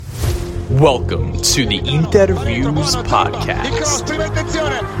Welcome to the Interviews Podcast. Prima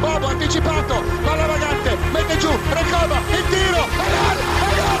attenzione, Bobo anticipato, palla vagante, mette giù, recoba, il tiro,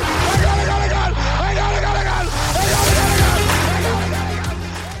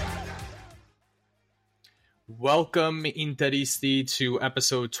 Welcome, Interisti, to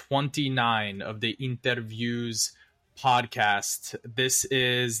episode 29 of the Interviews Podcast. This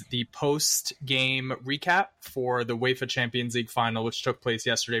is the post-game recap for the UEFA Champions League final, which took place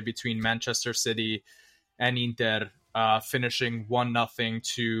yesterday between Manchester City and Inter, finishing 1-0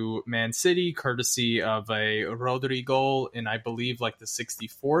 to Man City, courtesy of a Rodri goal in, I believe, like the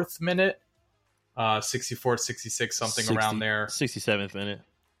 64th minute, 64th, 66, something around there. 67th minute.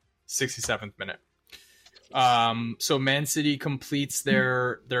 67th minute. So Man City completes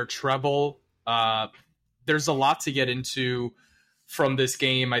their treble. There's a lot to get into from this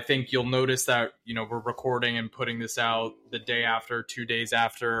game. I think you'll notice that, we're recording and putting this out the day after, 2 days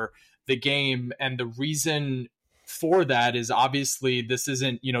after the game. And the reason for that is obviously this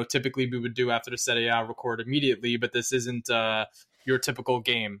isn't, typically we would do after the Serie A record immediately, but this isn't your typical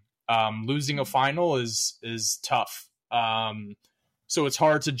game. Losing a final is tough. So it's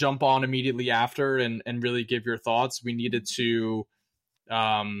hard to jump on immediately after and really give your thoughts. We needed to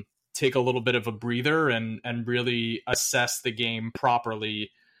take a little bit of a breather and really assess the game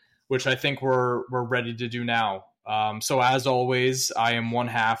properly, which I think we're ready to do now. So as always, I am one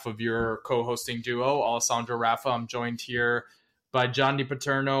half of your co-hosting duo, Alessandro Raffa. I'm joined here by Gianni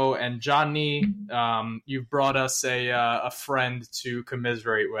Paterno. And Gianni, you've brought us a friend to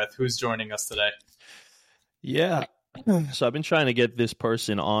commiserate with. Who's joining us today? Yeah. So I've been trying to get this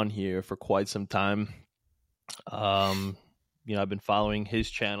person on here for quite some time. I've been following his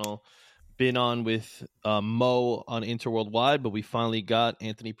channel, been on with Mo on Interworldwide, but we finally got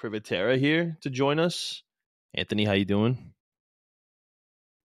Anthony Privetera here to join us. Anthony, how you doing?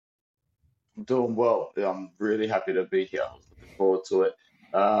 I'm doing well. I'm really happy to be here. Looking forward to it.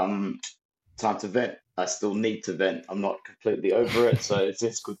 Time to vent. I still need to vent. I'm not completely over it, so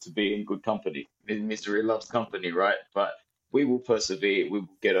it's good to be in good company. Misery loves company, right? But we will persevere. We will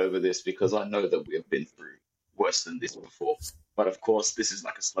get over this because I know that we have been through worse than this before. But of course, this is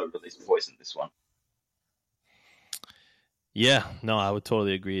like a slow release poison, this one. Yeah, no, I would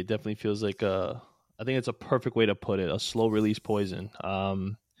totally agree. It definitely feels like I think it's a perfect way to put it, a slow release poison.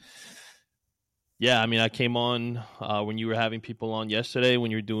 Yeah, I mean, I came on when you were having people on yesterday,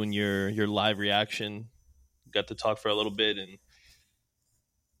 when you were doing your live reaction, got to talk for a little bit, and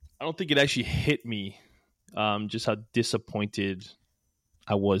I don't think it actually hit me just how disappointed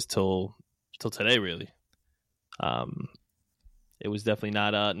I was till today, really. It was definitely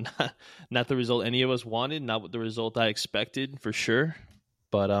not the result any of us wanted, not the result I expected for sure.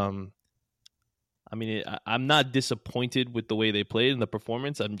 But I mean, I'm not disappointed with the way they played and the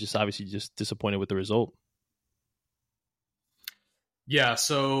performance. I'm just obviously just disappointed with the result. Yeah,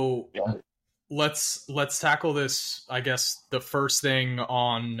 so let's tackle this. I guess the first thing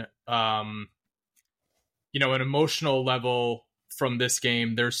on an emotional level from this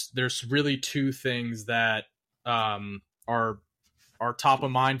game. There's really two things that are top of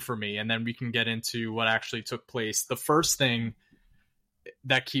mind for me, and then we can get into what actually took place. The first thing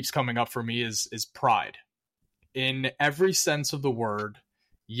that keeps coming up for me is pride. In every sense of the word,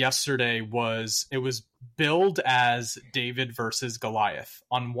 yesterday was billed as David versus Goliath.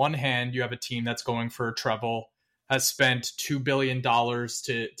 On one hand, you have a team that's going for a treble, has spent $2 billion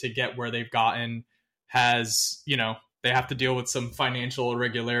to get where they've gotten, has, they have to deal with some financial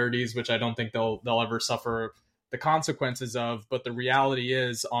irregularities, which I don't think they'll ever suffer the consequences of. But the reality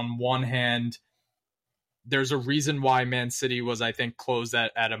is, on one hand, there's a reason why Man City was, I think, closed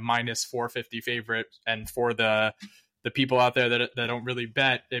at a minus 450 favorite. And for the people out there that don't really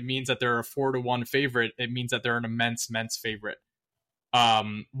bet, it means that they're a 4-1 favorite. It means that they're an immense favorite.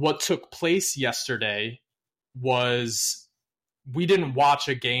 What took place yesterday was we didn't watch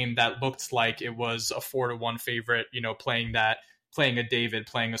a game that looked like it was a 4-1 favorite, playing a David,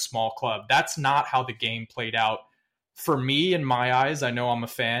 playing a small club. That's not how the game played out. For me, in my eyes, I know I'm a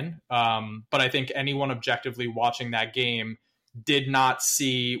fan, but I think anyone objectively watching that game did not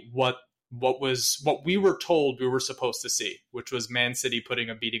see what we were told we were supposed to see, which was Man City putting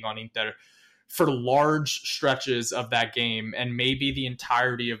a beating on Inter for large stretches of that game, and maybe the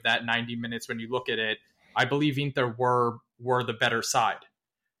entirety of that 90 minutes. When you look at it, I believe Inter were the better side.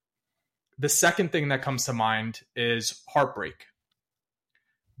 The second thing that comes to mind is heartbreak,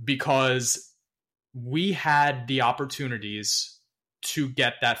 because we had the opportunities to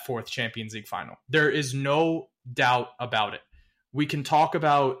get that fourth Champions League final. There is no doubt about it. We can talk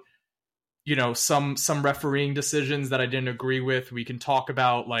about some refereeing decisions that I didn't agree with. We can talk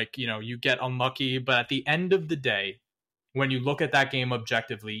about, like, you get unlucky, but at the end of the day, when you look at that game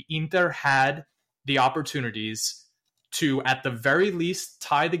objectively, Inter had the opportunities to, at the very least,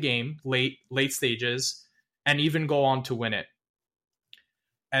 tie the game late stages and even go on to win it.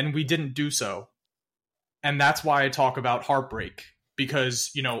 And we didn't do so. And that's why I talk about heartbreak,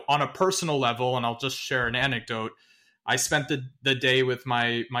 because, on a personal level, and I'll just share an anecdote, I spent the day with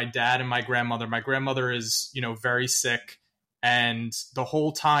my dad and my grandmother. My grandmother is, very sick. And the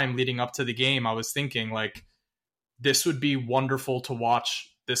whole time leading up to the game, I was thinking, like, this would be wonderful to watch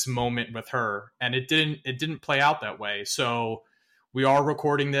this moment with her. And it didn't play out that way. So we are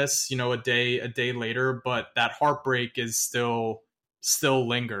recording this, a day later, but that heartbreak is still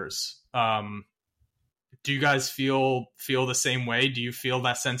lingers. Do you guys feel the same way? Do you feel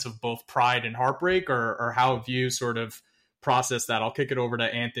that sense of both pride and heartbreak, or how have you sort of processed that? I'll kick it over to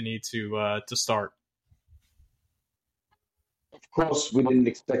Anthony to start. Of course, we didn't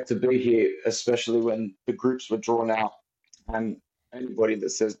expect to be here, especially when the groups were drawn out. And anybody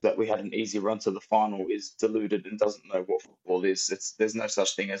that says that we had an easy run to the final is deluded and doesn't know what football is. There's no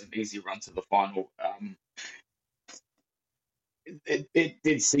such thing as an easy run to the final. It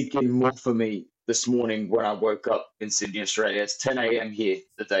did sink in more for me this morning when I woke up in Sydney, Australia. It's 10 a.m. here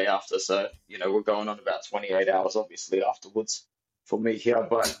the day after, so we're going on about 28 hours, obviously, afterwards for me here.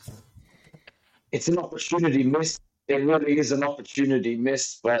 But it's an opportunity missed. It really is an opportunity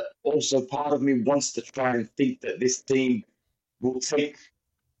missed, but also part of me wants to try and think that this team will take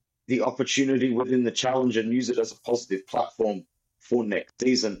the opportunity within the challenge and use it as a positive platform for next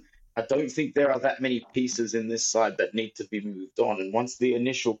season. I don't think there are that many pieces in this side that need to be moved on. And once the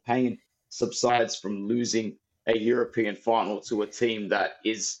initial pain subsides from losing a European final to a team that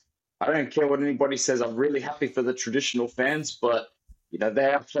is, I don't care what anybody says, I'm really happy for the traditional fans, but they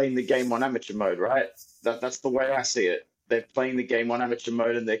are playing the game on amateur mode, right? That's the way I see it. They're playing the game on amateur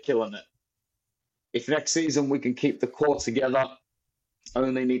mode and they're killing it. If next season we can keep the core together,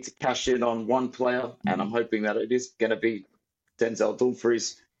 only need to cash in on one player, and I'm hoping that it is going to be Denzel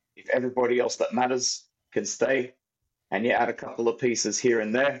Dumfries. If everybody else that matters can stay, and you add a couple of pieces here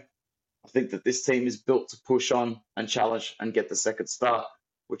and there, I think that this team is built to push on and challenge and get the second start,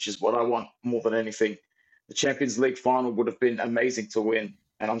 which is what I want more than anything. The Champions League final would have been amazing to win,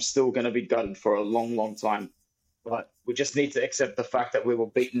 and I'm still going to be gutted for a long, long time. But we just need to accept the fact that we were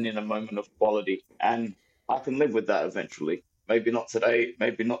beaten in a moment of quality, and I can live with that eventually. Maybe not today,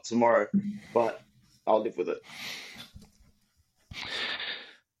 maybe not tomorrow, but I'll live with it.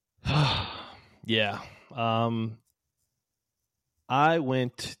 Yeah. I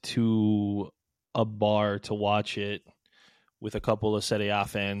went to a bar to watch it with a couple of Serie A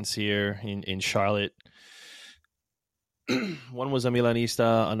fans here in Charlotte. One was a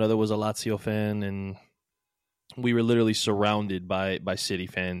Milanista, another was a Lazio fan, and we were literally surrounded by City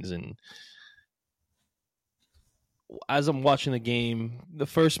fans. And as I'm watching the game, the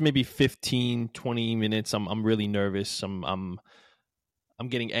first maybe 15, 20 minutes, I'm really nervous. I'm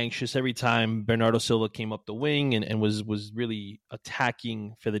getting anxious every time Bernardo Silva came up the wing and was really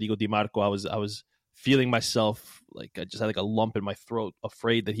attacking Federico Di Marco. I was feeling myself like I just had like a lump in my throat,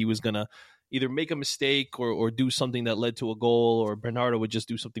 afraid that he was gonna either make a mistake or do something that led to a goal, or Bernardo would just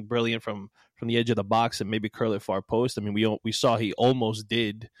do something brilliant from the edge of the box and maybe curl it far post. I mean, we saw he almost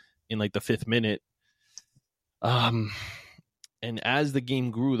did in like the 5th minute. And as the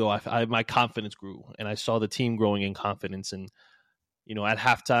game grew, though, my confidence grew, and I saw the team growing in confidence. And at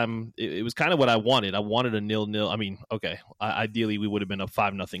halftime, it was kind of what I wanted. I wanted a 0-0. I mean, okay, ideally we would have been up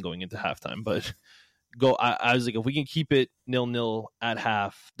 5-0 going into halftime, but I was like, if we can keep it 0-0 at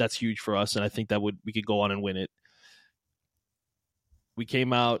half, that's huge for us, and I think that we could go on and win it. We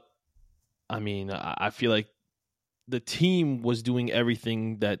came out. I mean, I feel like the team was doing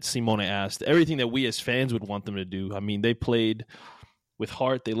everything that Simone asked, everything that we as fans would want them to do. I mean, they played with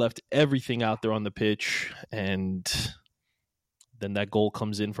heart. They left everything out there on the pitch, and then that goal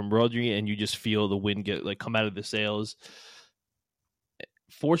comes in from Rodri, and you just feel the wind come out of the sails.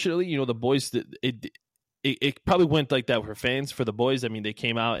 Fortunately, the boys, it probably went like that for fans. For the boys, I mean, they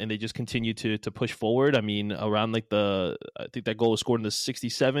came out and they just continued to push forward. I mean, around I think that goal was scored in the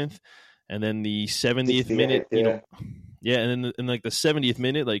 67th, and then the 70th minute, and then in like the 70th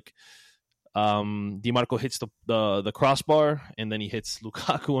minute, Di Marco hits the crossbar, and then he hits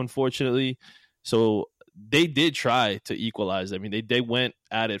Lukaku, unfortunately. So they did try to equalize. I mean, they went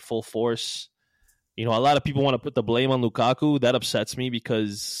at it full force. A lot of people want to put the blame on Lukaku. That upsets me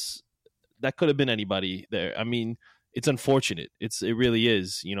because that could have been anybody there. I mean, it's unfortunate. It really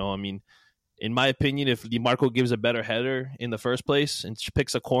is. I mean, in my opinion, if DiMarco gives a better header in the first place and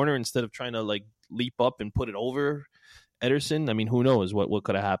picks a corner instead of trying to like leap up and put it over Ederson, I mean, who knows what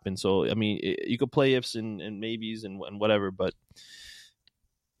could have happened. So, I mean, you could play ifs and maybes and whatever, but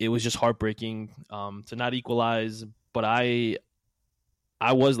it was just heartbreaking to not equalize. But I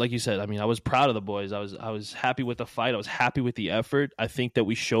was, like you said, I mean, I was proud of the boys. I was happy with the fight. I was happy with the effort. I think that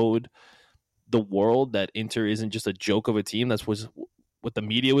we showed the world that Inter isn't just a joke of a team. That's what the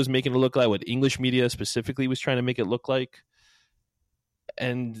media was making it look like, what English media specifically was trying to make it look like.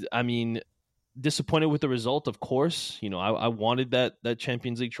 And, I mean, disappointed with the result, of course. You know, I wanted that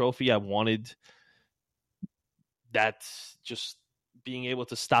Champions League trophy. I wanted that, just being able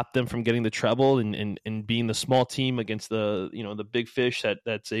to stop them from getting the treble and being the small team against the big fish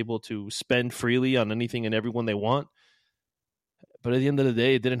that's able to spend freely on anything and everyone they want. But at the end of the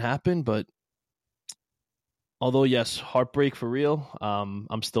day, it didn't happen. But although, yes, heartbreak for real,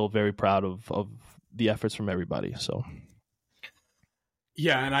 I'm still very proud of the efforts from everybody. So.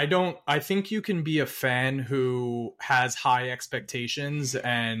 Yeah, and I think you can be a fan who has high expectations,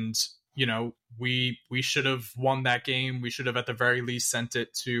 and, you know, we should have won that game. We should have at the very least sent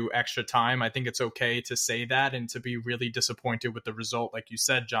it to extra time. I think it's okay to say that and to be really disappointed with the result, like you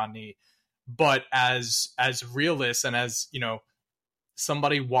said, Johnny. But as realists and as, you know,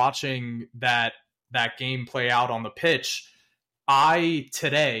 somebody watching that game play out on the pitch, I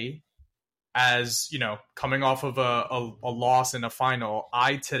today, as you know, coming off of a loss in a final,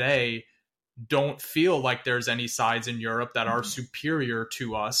 I today don't feel like there's any sides in Europe that are superior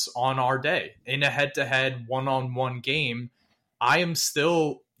to us on our day. In a head-to-head, one-on-one game, I am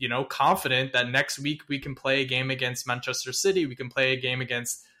still, you know, confident that next week we can play a game against Manchester City, we can play a game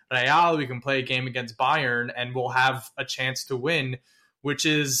against Real, we can play a game against Bayern, and we'll have a chance to win, which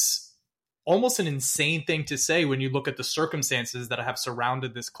is almost an insane thing to say when you look at the circumstances that have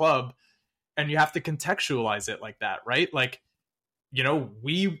surrounded this club, and you have to contextualize it like that, right? Like, you know,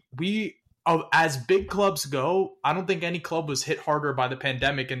 we as big clubs go, I don't think any club was hit harder by the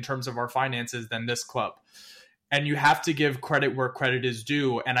pandemic in terms of our finances than this club. And you have to give credit where credit is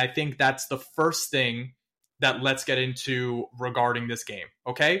due. And I think that's the first thing that let's get into regarding this game,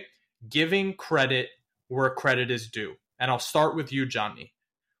 okay? Giving credit where credit is due. And I'll start with you, Johnny.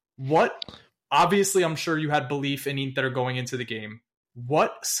 Obviously, I'm sure you had belief in Inter going into the game.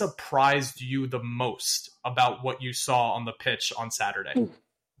 What surprised you the most about what you saw on the pitch on Saturday?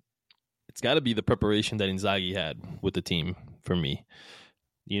 It's got to be the preparation that Inzaghi had with the team for me.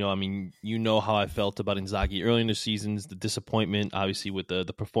 You know, I mean, you know how I felt about Inzaghi early in the seasons, the disappointment, obviously, with the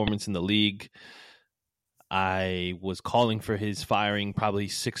performance in the league. I was calling for his firing probably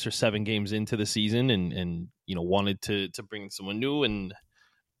 6 or 7 games into the season and you know, wanted to bring someone new. And,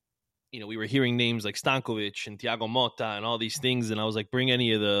 you know, we were hearing names like Stankovic and Thiago Motta and all these things. And I was like, bring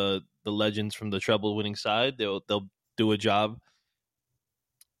any of the legends from the treble winning side. They'll do a job.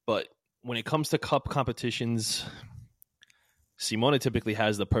 But when it comes to cup competitions, Simone typically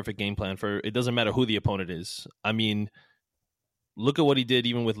has the perfect game plan for it. Doesn't matter who the opponent is. I mean, look at what he did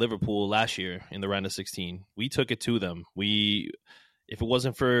even with Liverpool last year in the round of 16. We took it to them. If it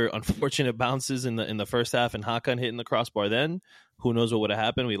wasn't for unfortunate bounces in the first half and Hakan hitting the crossbar, then who knows what would have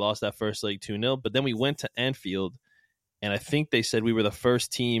happened. We lost that first leg 2-0, but then we went to Anfield, and I think they said we were the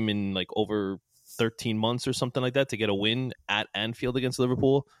first team in like over 13 months or something like that to get a win at Anfield against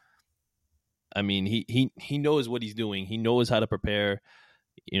Liverpool. I mean, he knows what he's doing. He knows how to prepare.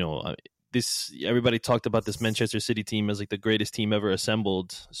 You know, everybody talked about this Manchester City team as like the greatest team ever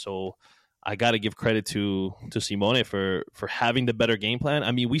assembled. So I got to give credit to Simone for having the better game plan.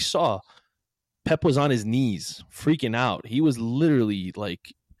 I mean, we saw Pep was on his knees, freaking out. He was literally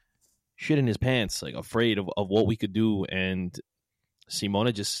like shitting his pants, like afraid of what we could do. And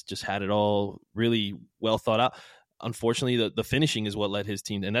Simone just had it all really well thought out. Unfortunately, the finishing is what led his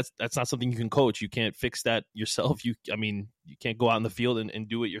team, and that's not something you can coach. You can't fix that yourself. You can't go out in the field and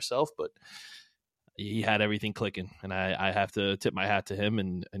do it yourself. But he had everything clicking, and I have to tip my hat to him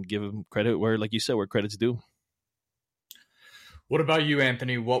and give him credit where, like you said, where credit's due. What about you,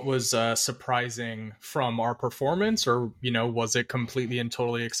 Anthony? What was surprising from our performance, or, you know, was it completely and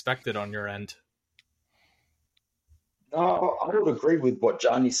totally expected on your end? No, I would agree with what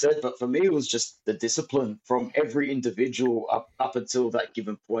Johnny said, but for me, it was just the discipline from every individual up until that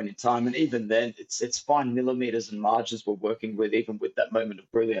given point in time. And even then, it's fine millimeters and margins we're working with, even with that moment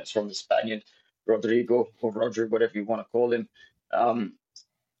of brilliance from the Spaniard, Rodrigo, or Rodri, whatever you want to call him.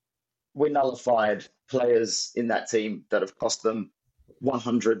 We nullified players in that team that have cost them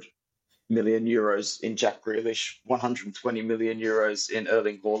 100 million euros in Jack Grealish, 120 million euros in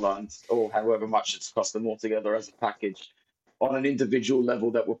Erling Haaland, or however much it's cost them altogether as a package. on an individual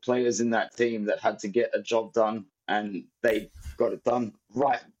level that were players in that team that had to get a job done, and they got it done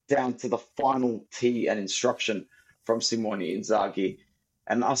right down to the final T and instruction from Simone Inzaghi.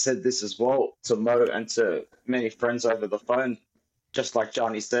 And I said this as well to Mo and to many friends over the phone, just like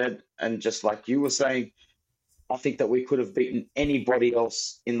Johnny said, and just like you were saying, I think that we could have beaten anybody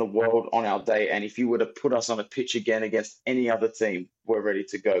else in the world on our day. And if you were to put us on a pitch again against any other team, we're ready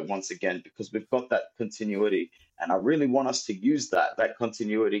to go once again because we've got that continuity. And I really want us to use that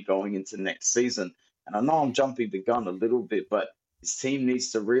continuity going into next season. And I know I'm jumping the gun a little bit, but this team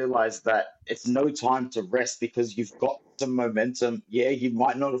needs to realize that it's no time to rest because you've got some momentum. Yeah, you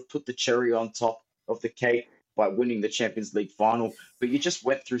might not have put the cherry on top of the cake by winning the Champions League final, but you just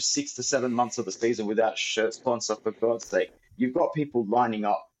went through 6 to 7 months of the season without a shirt sponsor, for God's sake. You've got people lining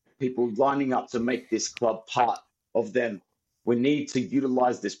up to make this club part of them. We need to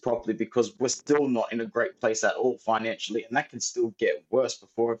utilize this properly because we're still not in a great place at all financially, and that can still get worse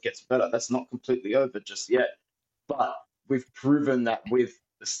before it gets better. That's not completely over just yet, but we've proven that with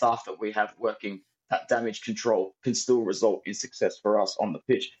the staff that we have working, that damage control can still result in success for us on the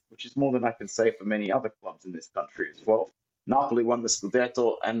pitch, which is more than I can say for many other clubs in this country as well. Napoli won the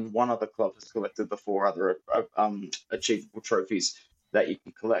Scudetto, and one other club has collected the 4 other achievable trophies that you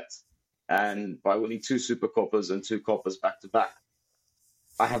can collect. And by winning 2 Supercopas and 2 Copas back-to-back,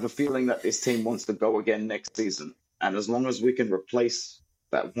 I have a feeling that this team wants to go again next season. And as long as we can replace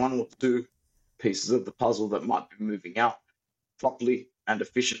that 1 or 2 pieces of the puzzle that might be moving out properly and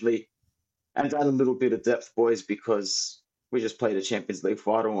efficiently, and add a little bit of depth, boys, because we just played a Champions League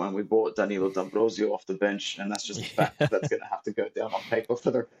final and we bought Danilo D'Ambrosio off the bench, and that's just a fact that's going to have to go down on paper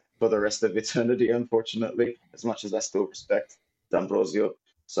for the rest of eternity, unfortunately, as much as I still respect D'Ambrosio.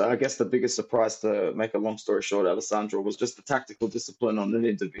 So I guess the biggest surprise, to make a long story short, Alessandro, was just the tactical discipline on an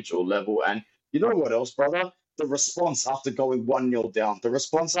individual level. And you know what else, brother? The response after going 1-0 down. The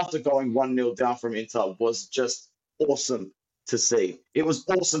response after going 1-0 down from Inter was just awesome to see. It was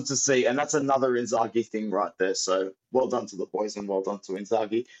awesome to see, and that's another Inzaghi thing right there. So well done to the boys and well done to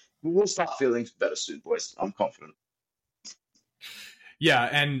Inzaghi. We'll start feeling better soon, boys. I'm confident. Yeah,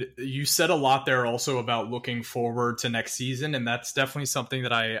 and you said a lot there also about looking forward to next season, and that's definitely something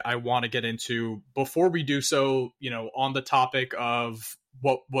that I want to get into. Before we do so, on the topic of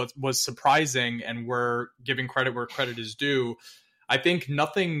what was surprising, and we're giving credit where credit is due, I think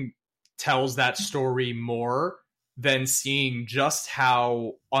nothing tells that story more than seeing just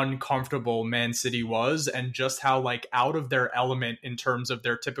how uncomfortable Man City was and just how out of their element in terms of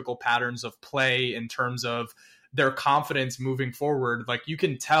their typical patterns of play, in terms of their confidence moving forward. You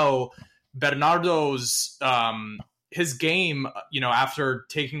can tell Bernardo's his game, after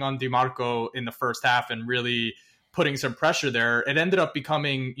taking on Di Marco in the first half and really putting some pressure there, it ended up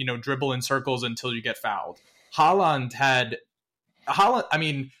becoming, dribble in circles until you get fouled. Haaland, I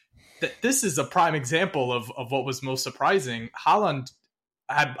mean, this is a prime example of what was most surprising. Haaland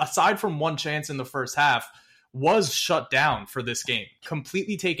had, aside from one chance in the first half, was shut down for this game,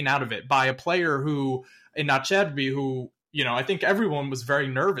 completely taken out of it by a player who, in Acerbi, who, I think everyone was very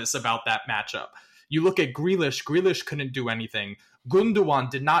nervous about that matchup. You look at Grealish couldn't do anything. Gundogan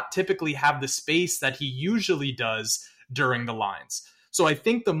did not typically have the space that he usually does during the lines. So I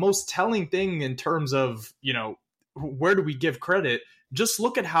think the most telling thing in terms of, where do we give credit? Just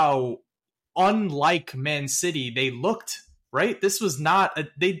look at how unlike Man City they looked, right? This was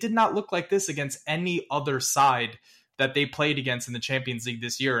they did not look like this against any other side that they played against in the Champions League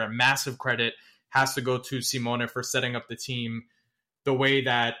this year. A massive credit has to go to Simone for setting up the team the way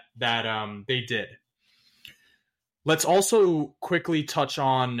that they did. Let's also quickly touch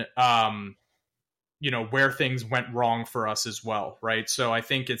on, where things went wrong for us as well, right? So I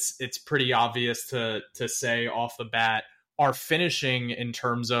think it's pretty obvious to say off the bat, our finishing in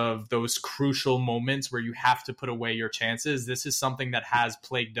terms of those crucial moments where you have to put away your chances. This is something that has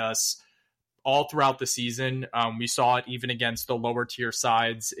plagued us all throughout the season. We saw it even against the lower tier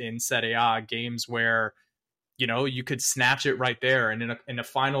sides in Serie A, games where, you could snatch it right there. And in a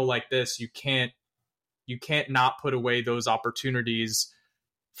final like this, you can't not put away those opportunities.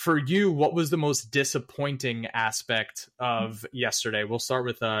 For you, what was the most disappointing aspect of yesterday? We'll start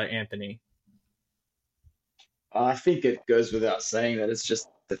with Anthony. I think it goes without saying that it's just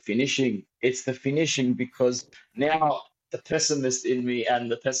the finishing. It's the finishing, because now the pessimist in me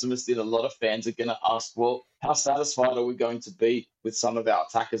and the pessimist in a lot of fans are going to ask, well, how satisfied are we going to be with some of our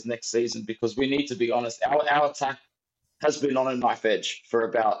attackers next season? Because we need to be honest, our attack has been on a knife edge for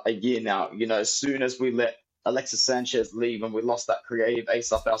about a year now. As soon as we let Alexis Sanchez leave and we lost that creative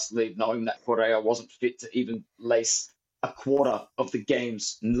ace up our sleeve, knowing that Correa wasn't fit to even lace a quarter of the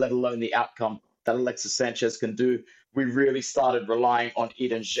games, let alone the outcome that Alexis Sanchez can do, we really started relying on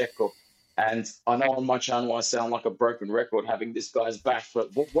Eden Dzeko. And I know on my channel I sound like a broken record having this guy's back, but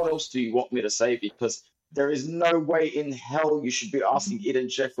what else do you want me to say? Because there is no way in hell you should be asking Eden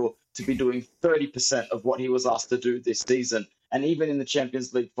Dzeko to be doing 30% of what he was asked to do this season. And even in the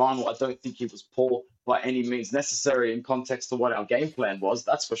Champions League final, I don't think he was poor by any means necessary in context to what our game plan was,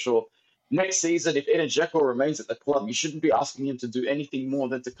 that's for sure. Next season, if Eden Dzeko remains at the club, you shouldn't be asking him to do anything more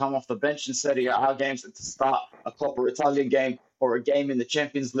than to come off the bench in Serie A games and to start a Coppa Italia game or a game in the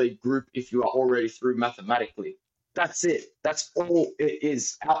Champions League group if you are already through mathematically. That's it. That's all it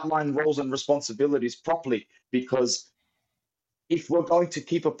is. Outline roles and responsibilities properly, because if we're going to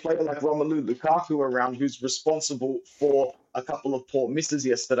keep a player like Romelu Lukaku around who's responsible for a couple of poor misses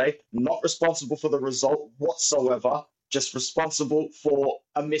yesterday, not responsible for the result whatsoever, just responsible for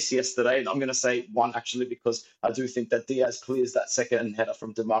a miss yesterday. And I'm going to say one, actually, because I do think that Diaz clears that second header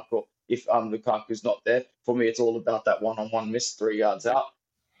from DeMarco if Lukaku's not there. For me, it's all about that one-on-one miss 3 yards out.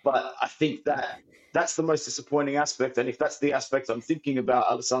 But I think that's the most disappointing aspect. And if that's the aspect I'm thinking about,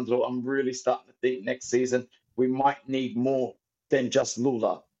 Alessandro, I'm really starting to think next season we might need more than just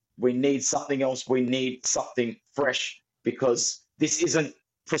Lula. We need something else. We need something fresh, because this isn't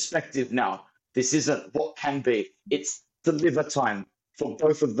perspective now. This isn't what can be. It's deliver time for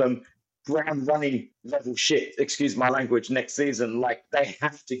both of them. Ground running level shit, excuse my language, next season. Like, they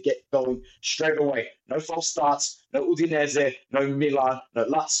have to get going straight away. No false starts, no Udinese, no Milan, no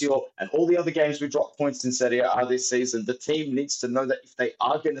Lazio, and all the other games we dropped points in Serie A this season. The team needs to know that if they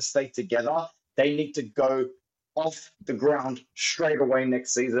are going to stay together, they need to go off the ground straight away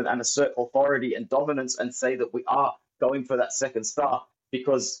next season and assert authority and dominance and say that we are going for that second star.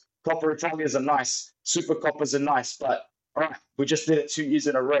 Because Coppa Italias are nice, Super Coppas are nice, but all right, we just did it 2 years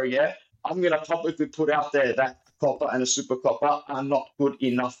in a row, yeah? I'm going to publicly put out there that Coppa and a Super Coppa are not good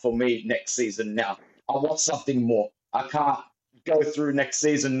enough for me next season now. I want something more. I can't go through next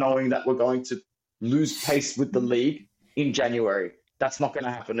season knowing that we're going to lose pace with the league in January. That's not going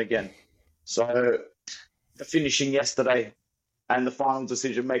to happen again. So the finishing yesterday and the final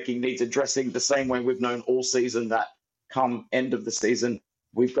decision-making needs addressing the same way we've known all season, that come end of the season,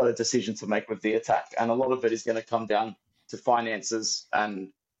 we've got a decision to make with the attack. And a lot of it is going to come down to finances and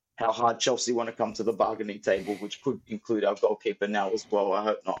how hard Chelsea want to come to the bargaining table, which could include our goalkeeper now as well. I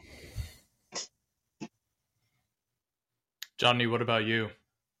hope not. Johnny, what about you?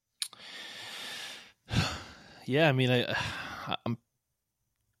 Yeah, I mean, I'm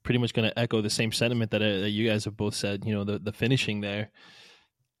pretty much going to echo the same sentiment that you guys have both said. You know, the finishing there,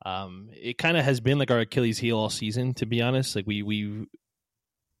 it kind of has been like our Achilles heel all season, to be honest. Like we've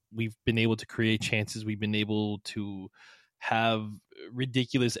been able to create chances. We've been able to have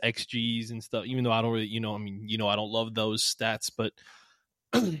ridiculous XGs and stuff, even though I don't really, I don't love those stats, but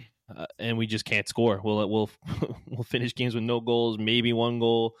and we just can't score. We'll finish games with no goals, maybe one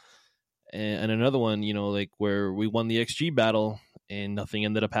goal, and another one, like where we won the XG battle and nothing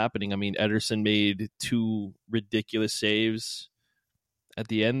ended up happening. I mean, Ederson made 2 ridiculous saves at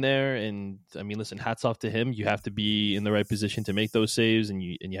the end there, and I mean, listen, hats off to him. You have to be in the right position to make those saves, and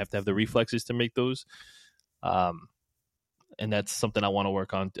you have to have the reflexes to make those. And that's something I want to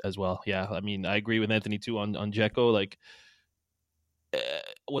work on as well. Yeah, I mean, I agree with Anthony too on Dzeko. Like,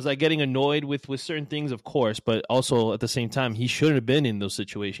 was I getting annoyed with certain things? Of course, but also at the same time, he shouldn't have been in those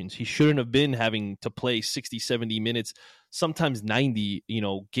situations. He shouldn't have been having to play 60, 70 minutes, sometimes 90,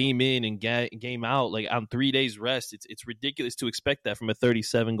 game in and game out, like on 3 days rest. It's ridiculous to expect that from a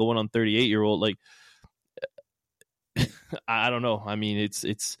 37 going on 38-year-old. Like, I don't know. I mean,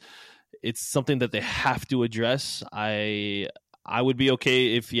 it's something that they have to address. I would be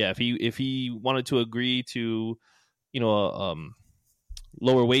okay if he wanted to agree to,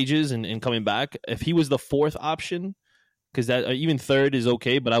 lower wages and coming back. If he was the 4th option, because that even 3rd is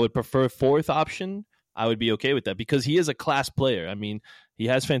okay, but I would prefer 4th option. I would be okay with that because he is a class player. I mean, he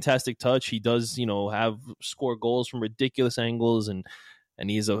has fantastic touch. He does, have score goals from ridiculous angles, and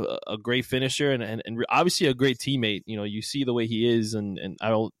he's a great finisher and obviously a great teammate. You see the way he is, and I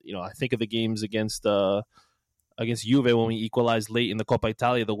don't, I think of the games against Juve when we equalized late in the Coppa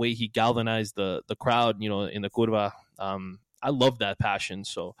Italia, the way he galvanized the crowd, in the curva. I love that passion.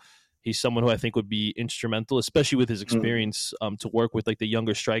 So he's someone who I think would be instrumental, especially with his experience, to work with like the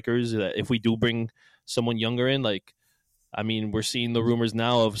younger strikers. If we do bring someone younger in, like, I mean, we're seeing the rumors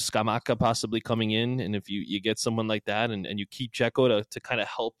now of Scamacca possibly coming in. And if you get someone like that and you keep Dzeko to kind of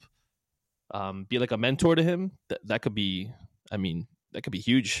help be like a mentor to him, that could be, that could be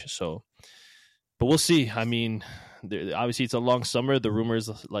huge. So, but we'll see. I mean, obviously it's a long summer. The rumors,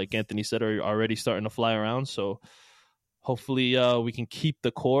 like Anthony said, are already starting to fly around. So hopefully we can keep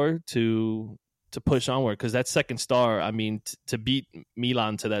the core to push onward, because that second star, I mean, to beat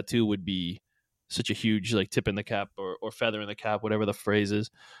Milan to that too would be such a huge like tip in the cap or feather in the cap, whatever the phrase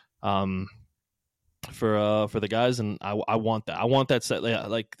is, for the guys. And I want that. I want that set,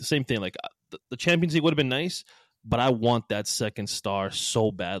 like the same thing. Like the Champions League would have been nice, but I want that second star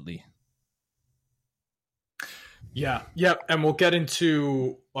so badly. Yeah, and we'll get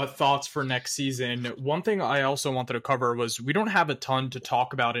into thoughts for next season. One thing I also wanted to cover was we don't have a ton to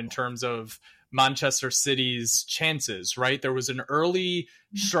talk about in terms of Manchester City's chances, right? There was an early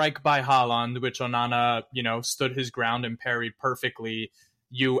strike by Haaland, which Onana, stood his ground and parried perfectly.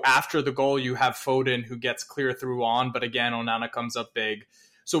 After the goal, you have Foden who gets clear through on, but again, Onana comes up big.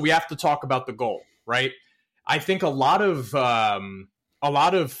 So we have to talk about the goal, right? I think a lot of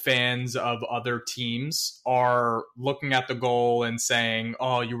fans of other teams are looking at the goal and saying,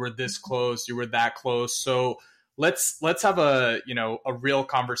 "Oh, you were this close, you were that close." So let's have a real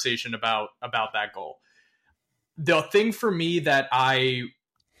conversation about that goal. The thing for me that I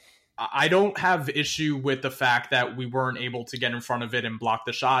don't have issue with the fact that we weren't able to get in front of it and block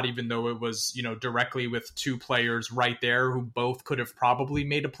the shot, even though it was, directly with two players right there who both could have probably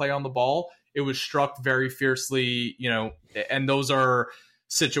made a play on the ball. It was struck very fiercely, and those are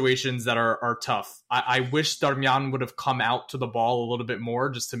situations that are tough. I wish Darmian would have come out to the ball a little bit more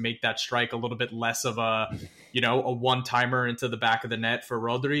just to make that strike a little bit less of a one-timer into the back of the net for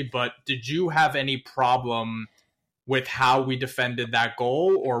Rodri. But did you have any problem with how we defended that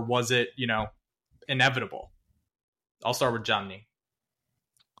goal, or was it, inevitable? I'll start with Gianni.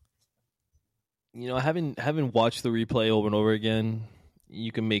 Having watched the replay over and over again,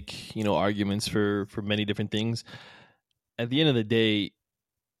 you can make, arguments for many different things. At the end of the day,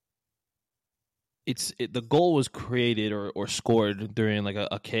 the goal was created or scored during like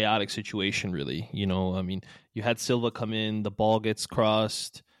a chaotic situation, really. I mean, you had Silva come in, the ball gets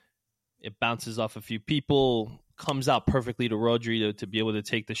crossed, it bounces off a few people, comes out perfectly to Rodri to be able to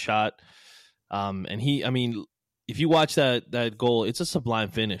take the shot. And if you watch that goal, it's a sublime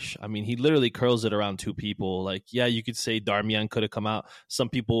finish. I mean, he literally curls it around two people. Like, yeah, you could say Darmian could have come out. Some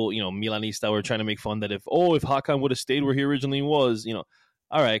people, Milanista were trying to make fun that if Hakan would have stayed where he originally was,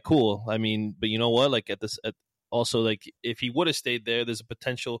 all right, cool. I mean, but you know what? Like also, like if he would have stayed there, there's a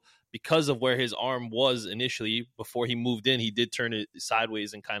potential because of where his arm was initially before he moved in. He did turn it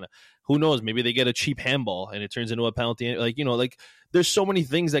sideways and kind of, who knows? Maybe they get a cheap handball and it turns into a penalty. Like there's so many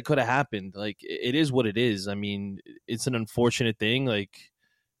things that could have happened. Like it is what it is. I mean, it's an unfortunate thing. Like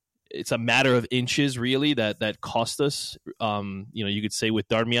it's a matter of inches, really, that cost us. You could say with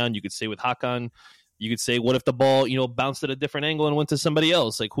Darmian, you could say with Hakan. You could say, what if the ball, bounced at a different angle and went to somebody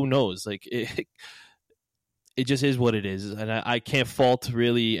else? Like, who knows? Like, it just is what it is. And I can't fault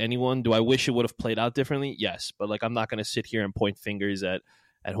really anyone. Do I wish it would have played out differently? Yes. But, like, I'm not going to sit here and point fingers at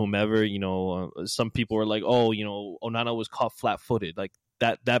whomever. Some people were like, Onana was caught flat-footed. Like,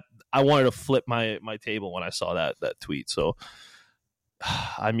 that I wanted to flip my table when I saw that tweet. So,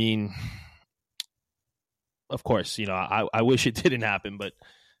 I mean, of course, I wish it didn't happen, but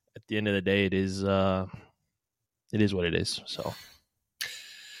at the end of the day, it is what it is. So,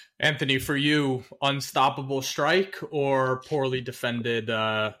 Anthony, for you, unstoppable strike or poorly defended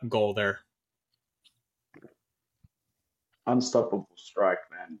goal there? Unstoppable strike,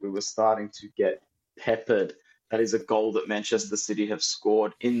 man. We were starting to get peppered. That is a goal that Manchester City have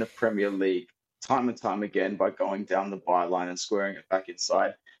scored in the Premier League time and time again by going down the byline and squaring it back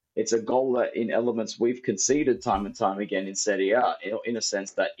inside. It's a goal that in elements we've conceded time and time again in Serie A, in a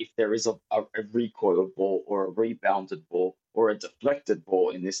sense that if there is a recoiled ball or a rebounded ball or a deflected ball,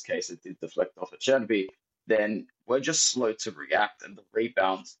 in this case it did deflect off Acerbi, then we're just slow to react and the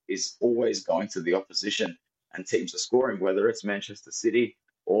rebound is always going to the opposition and teams are scoring, whether it's Manchester City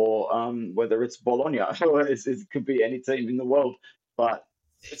or whether it's Bologna. It could be any team in the world, but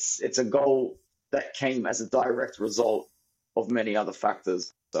it's a goal that came as a direct result of many other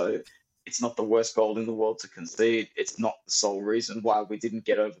factors. So it's not the worst goal in the world to concede. It's not the sole reason why we didn't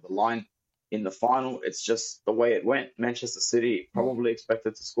get over the line in the final. It's just the way it went. Manchester City probably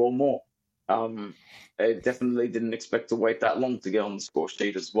expected to score more. They definitely didn't expect to wait that long to get on the score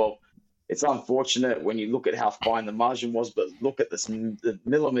sheet as well. It's unfortunate when you look at how fine the margin was, but look at the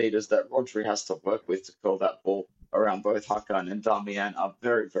millimeters that Rodri has to work with to curl that ball around both Hakan and Darmian are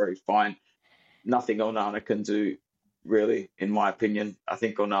very, very fine. Nothing Onana can do, really, in my opinion. I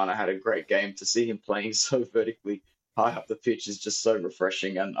think Onana had a great game. To see him playing so vertically high up the pitch is just so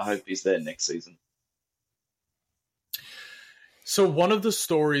refreshing, and I hope he's there next season. So one of the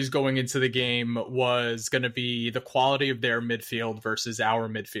stories going into the game was going to be the quality of their midfield versus our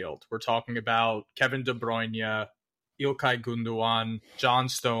midfield. We're talking about Kevin De Bruyne, Ilkay Gundogan, John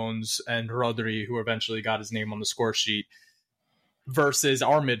Stones, and Rodri, who eventually got his name on the score sheet, versus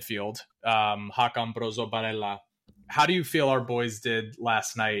our midfield, Hakan, Brozo, Barella. How do you feel our boys did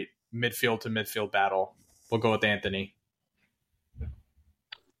last night, midfield to midfield battle? We'll go with Anthony.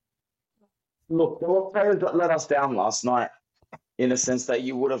 Look, there were players that let us down last night in a sense that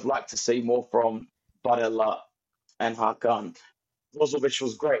you would have liked to see more from Barella and Hakan. Brozovic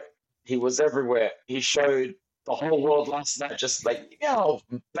was great. He was everywhere. He showed the whole world last night just like, you know,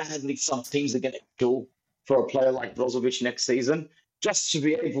 how badly some teams are going to go for a player like Brozovic next season, just to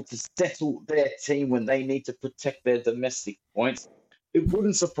be able to settle their team when they need to protect their domestic points. It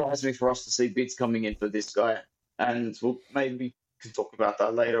wouldn't surprise me for us to see bids coming in for this guy. And we'll maybe can talk about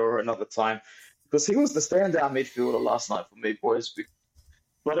that later or another time, because he was the standout midfielder last night for me, boys.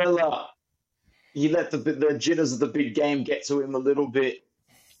 But he let the jitters of the big game get to him a little bit.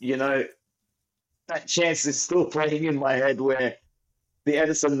 You know, that chance is still playing in my head where the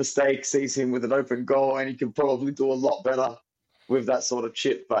Edison mistake sees him with an open goal, and he can probably do a lot better with that sort of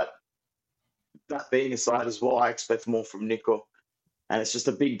chip. But that being aside as well, I expect more from Nico. And it's just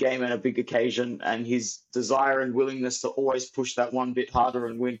a big game and a big occasion, and his desire and willingness to always push that one bit harder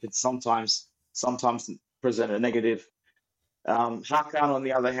and win could sometimes present a negative. Hakan, on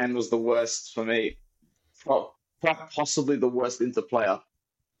the other hand, was the worst for me. Possibly the worst interplayer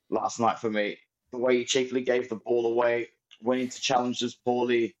last night for me. The way he cheaply gave the ball away, went into challenges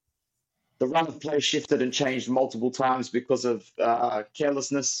poorly. The run of play shifted and changed multiple times because of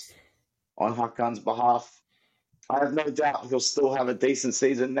carelessness on Hakan's behalf. I have no doubt he'll still have a decent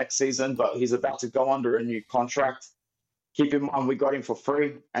season next season, but he's about to go under a new contract. Keep in mind, we got him for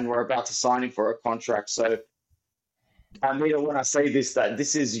free, and we're about to sign him for a contract. So, I mean, when I say this, that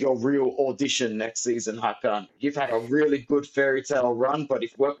this is your real audition next season, Hakan. You've had a really good fairy tale run, but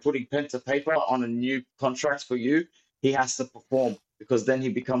if we're putting pen to paper on a new contract for you, he has to perform, because then he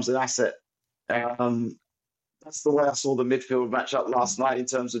becomes an asset. That's the way I saw the midfield matchup last night, in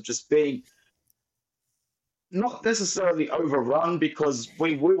terms of just being not necessarily overrun, because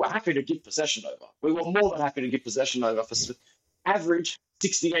we were happy to give possession over. We were more than happy to give possession over for average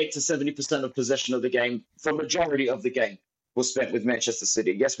 68 to 70% of possession of the game. For majority of the game was spent with Manchester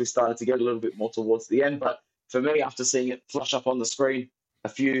City. Yes, we started to get a little bit more towards the end, but for me, after seeing it flash up on the screen a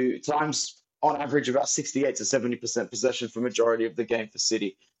few times, on average about 68 to 70% possession for majority of the game for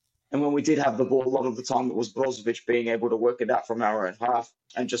City. And when we did have the ball, a lot of the time it was Brozovic being able to work it out from our own half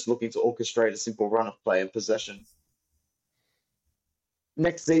and just looking to orchestrate a simple run of play and possession.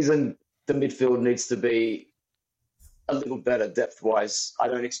 Next season, the midfield needs to be a little better depth-wise. I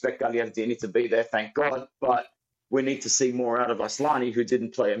don't expect Gagliardini to be there, thank God, but we need to see more out of Aslani, who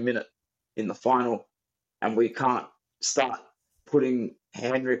didn't play a minute in the final, and we can't start putting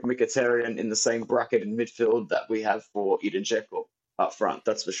Henrik Mkhitaryan in the same bracket in midfield that we have for Edin Dzeko up front,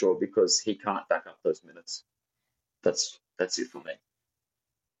 that's for sure, because he can't back up those minutes. That's it for me.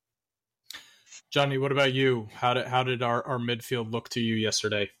 Johnny, what about you? How did our midfield look to you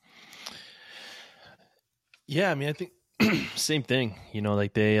yesterday? Yeah, I mean, I think same thing. You know,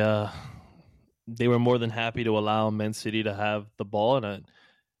 like they were more than happy to allow Man City to have the ball, and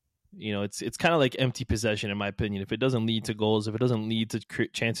you know, it's kind of like empty possession in my opinion. If it doesn't lead to goals, if it doesn't lead to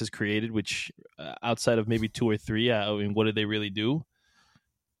chances created, which outside of maybe 2 or 3, I mean, what did they really do?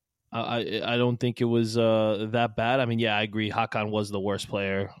 I don't think it was that bad. I mean, yeah, I agree. Hakan was the worst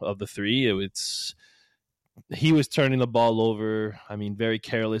player of the 3. He was turning the ball over. I mean, very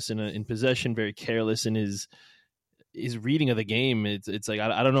careless in possession, very careless in his reading of the game. It's like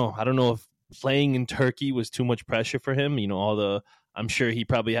I don't know. I don't know if playing in Turkey was too much pressure for him. You know, I'm sure he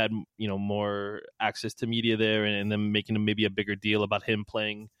probably had, you know, more access to media there, and then making maybe a bigger deal about him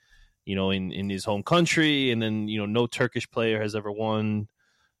playing, you know, in his home country, and then, you know, no Turkish player has ever won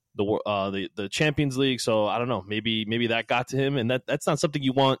the Champions League. So I don't know, maybe that got to him, and that's not something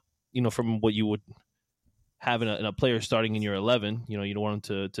you want, you know, from what you would have in a player starting in your 11. You know, you don't want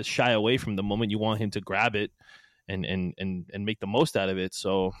him to shy away from the moment. You want him to grab it and make the most out of it.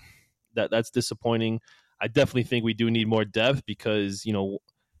 So that's disappointing. I definitely think we do need more depth, because, you know,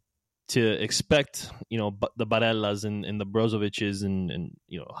 to expect, you know, the Barellas and the Brozovic's and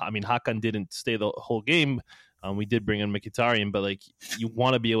you know, I mean, Hakan didn't stay the whole game. We did bring in Mkhitaryan, but like, you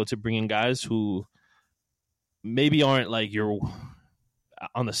want to be able to bring in guys who maybe aren't like you're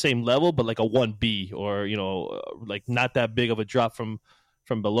on the same level, but like a 1B, or, you know, like not that big of a drop from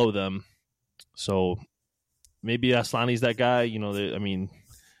below them. So maybe Aslani's that guy. You know, I mean,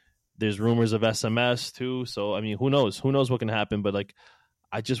 there's rumors of SMS too. So, I mean, who knows? Who knows what can happen? But like,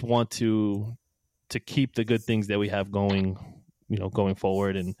 I just want to keep the good things that we have going, you know, going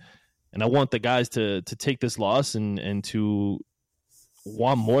forward. And And I want the guys to take this loss and to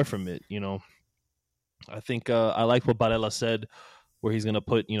want more from it. I think I like what Barella said, where he's going to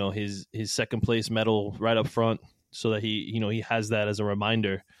put his second place medal right up front, so that he has that as a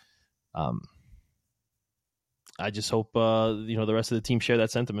reminder. I just hope the rest of the team share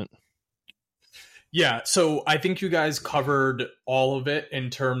that sentiment. Yeah, so I think you guys covered all of it in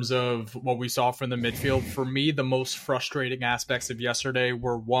terms of what we saw from the midfield. For me, the most frustrating aspects of yesterday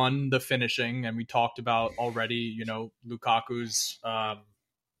were, one, the finishing, and we talked about already, Lukaku's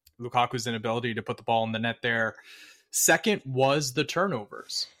inability to put the ball in the net there. Second was the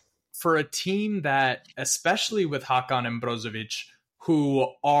turnovers. For a team that, especially with Hakan and Brozovic,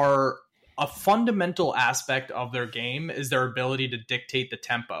 who are a fundamental aspect of their game is their ability to dictate the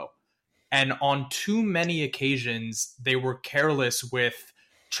tempo. And on too many occasions, they were careless with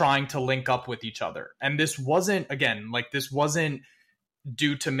trying to link up with each other. And this wasn't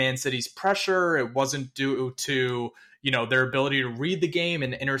due to Man City's pressure. It wasn't due to, their ability to read the game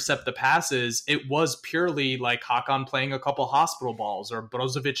and intercept the passes. It was purely like Hakan playing a couple hospital balls, or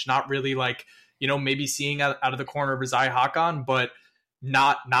Brozovic not really maybe seeing out of the corner of his eye Hakan, but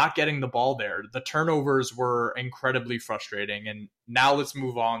not getting the ball there. The turnovers were incredibly frustrating. And now let's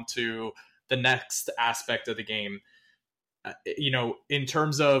move on to the next aspect of the game. In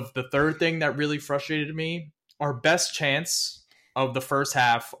terms of the third thing that really frustrated me, our best chance of the first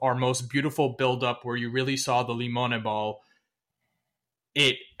half, our most beautiful build-up where you really saw the Limone ball,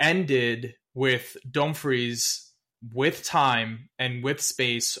 it ended with Dumfries with time and with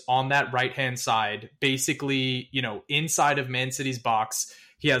space on that right-hand side, basically, inside of Man City's box.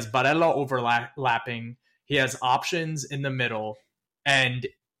 He has Barella overlapping. He has options in the middle. And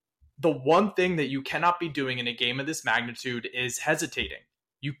the one thing that you cannot be doing in a game of this magnitude is hesitating.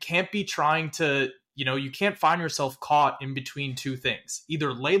 You can't be trying to, you can't find yourself caught in between two things.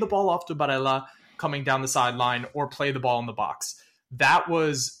 Either lay the ball off to Barella coming down the sideline or play the ball in the box. That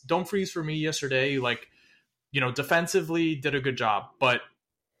was Dumfries for me yesterday. Defensively did a good job, but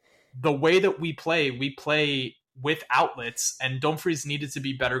the way that we play with outlets, and Dumfries needed to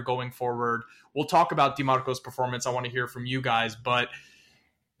be better going forward. We'll talk about DiMarco's performance. I want to hear from you guys, but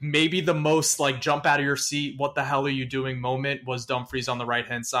maybe the most jump out of your seat, what the hell are you doing moment was Dumfries on the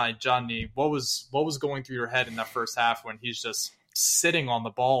right-hand side. Johnny, what was going through your head in that first half when he's just sitting on the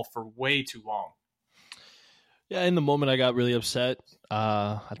ball for way too long? Yeah, in the moment I got really upset.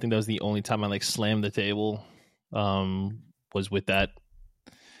 I think that was the only time I slammed the table. Was with that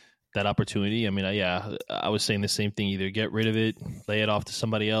opportunity. I mean, I was saying the same thing. Either get rid of it, lay it off to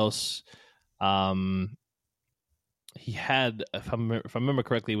somebody else. He had, if I remember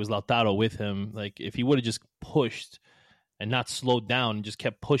correctly, it was Lautaro with him. If he would have just pushed and not slowed down and just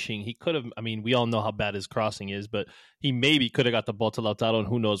kept pushing, he could have. I mean, we all know how bad his crossing is, but he maybe could have got the ball to Lautaro, and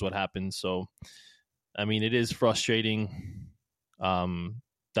who knows what happened. So, I mean, it is frustrating,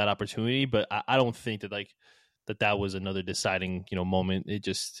 that opportunity, but I don't think that that was another deciding, moment. It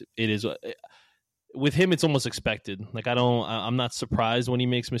is with him. It's almost expected. I'm not surprised when he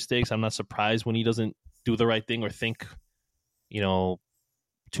makes mistakes. I'm not surprised when he doesn't do the right thing or think, 2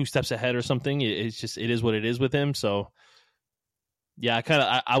 steps ahead or something. It is what it is with him. So yeah,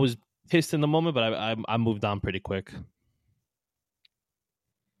 I was pissed in the moment, but I moved on pretty quick.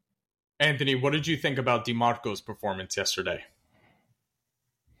 Anthony, what did you think about DiMarco's performance yesterday?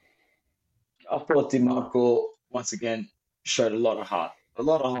 I thought DiMarco once again showed a lot of heart, a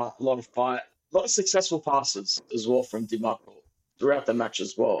lot of fight, a lot of successful passes as well from DiMarco throughout the match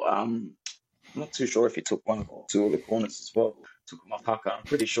as well. I'm not too sure if he took one or two of the corners as well. Took him off Haka. I'm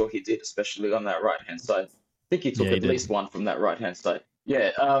pretty sure he did, especially on that right hand side. I think he took at least one from that right hand side.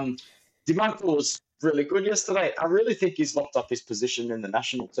 Yeah, DiMarco was really good yesterday. I really think he's locked up his position in the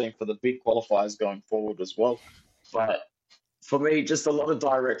national team for the big qualifiers going forward as well. But for me, just a lot of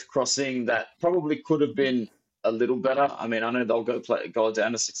direct crossing that probably could have been a little better. I mean, I know they'll go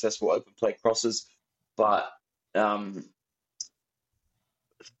down to successful open play crosses, but I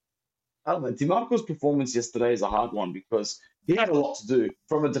don't know. DiMarco's performance yesterday is a hard one because he had a lot to do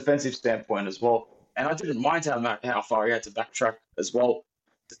from a defensive standpoint as well. And I didn't mind how far he had to backtrack as well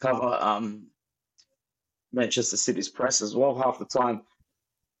to cover Manchester City's press as well half the time.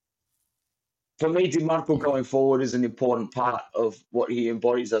 For me, DiMarco going forward is an important part of what he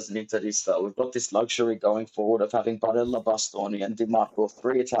embodies as an Interista. We've got this luxury going forward of having Barella, Bastoni, and DiMarco,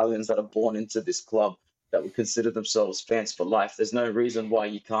 3 Italians that are born into this club that would consider themselves fans for life. There's no reason why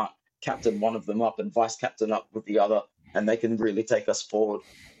you can't captain one of them up and vice-captain up with the other, and they can really take us forward.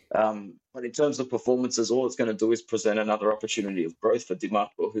 But in terms of performances, all it's going to do is present another opportunity of growth for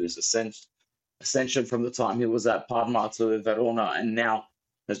DiMarco, who's ascension from the time he was at Parma to Verona, and now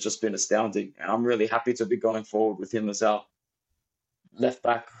has just been astounding. And I'm really happy to be going forward with him as our left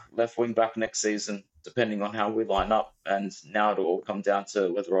back, left wing back next season, depending on how we line up. And now it'll all come down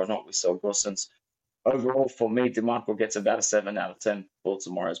to whether or not we sell Gosens. Overall, for me, DeMarco gets about a 7 out of 10 for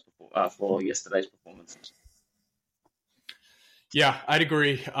for yesterday's performance. Yeah, I'd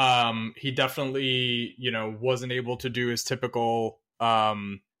agree. He definitely, wasn't able to do his typical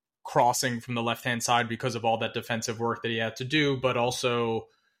crossing from the left-hand side because of all that defensive work that he had to do, but also,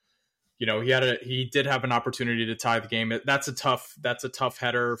 he did have an opportunity to tie the game. That's a tough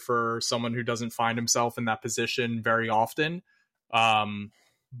header for someone who doesn't find himself in that position very often.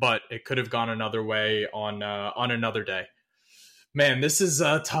 But it could have gone another way on another day. Man, this is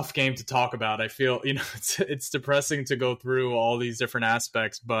a tough game to talk about. I feel, it's depressing to go through all these different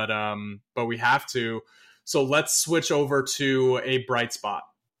aspects, but we have to. So let's switch over to a bright spot.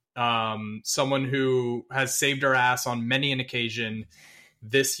 Someone who has saved our ass on many an occasion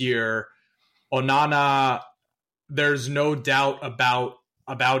this year. Onana, there's no doubt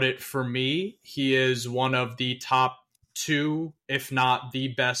about it for me. He is one of the top 2, if not the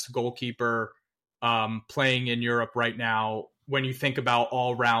best goalkeeper playing in Europe right now. When you think about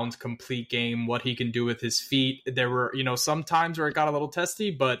all-round complete game, what he can do with his feet, there were, some times where it got a little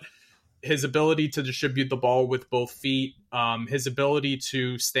testy, but his ability to distribute the ball with both feet, his ability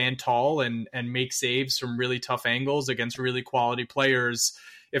to stand tall and make saves from really tough angles against really quality players.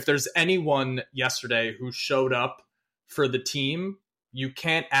 If there's anyone yesterday who showed up for the team, you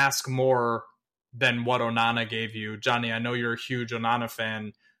can't ask more than what Onana gave you. Johnny, I know you're a huge Onana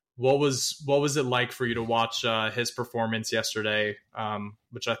fan. What was it like for you to watch his performance yesterday,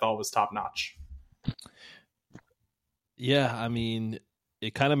 which I thought was top notch? Yeah, I mean,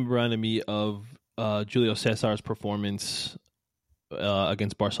 it kind of reminded me of Julio Cesar's performance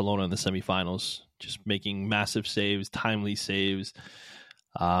against Barcelona in the semifinals, just making massive saves, timely saves.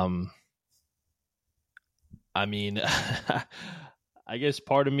 I mean, I guess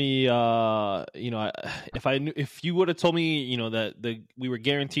part of me, if you would have told me, that we were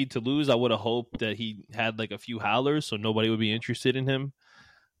guaranteed to lose, I would have hoped that he had like a few howlers, so nobody would be interested in him.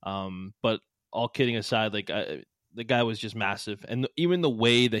 But all kidding aside, the guy was just massive, and even the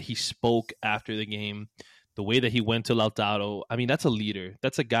way that he spoke after the game, the way that he went to Lautaro, I mean, that's a leader.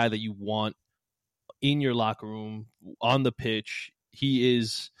 That's a guy that you want in your locker room, on the pitch. He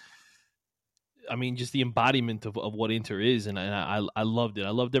is, I mean, just the embodiment of what Inter is, and I loved it. I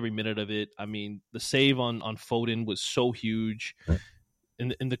loved every minute of it. I mean, the save on Foden was so huge,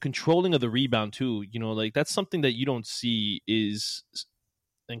 and the controlling of the rebound too. That's something that you don't see is,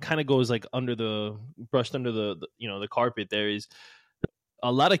 and kind of goes like brushed under the carpet. There is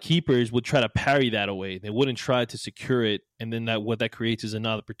a lot of keepers would try to parry that away. They wouldn't try to secure it, and then what that creates is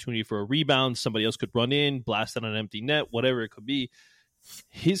another opportunity for a rebound. Somebody else could run in, blast it on an empty net, whatever it could be.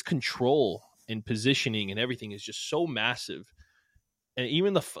 His control and positioning and everything is just so massive, and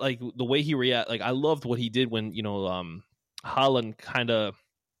even the way he react. Like, I loved what he did when Haaland kind of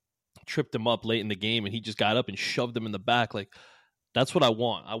tripped him up late in the game, and he just got up and shoved him in the back. Like, that's what I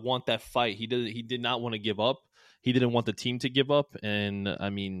want. I want that fight. He did not want to give up. He didn't want the team to give up. And I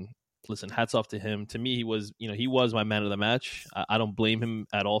mean, listen, hats off to him. To me, he was my man of the match. I don't blame him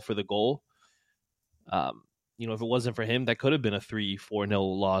at all for the goal. If it wasn't for him, that could have been a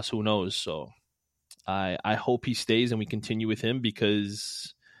 3-4-0 loss. Who knows? So I hope he stays and we continue with him,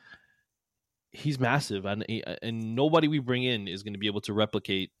 because he's massive, and nobody we bring in is going to be able to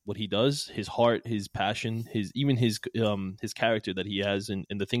replicate what he does. His heart, his passion, his character that he has, and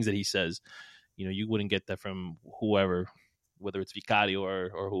the things that he says. You wouldn't get that from whoever, whether it's Vicario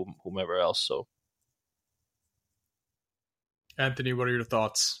or whomever else. So, Anthony, what are your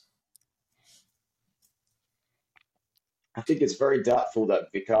thoughts? I think it's very doubtful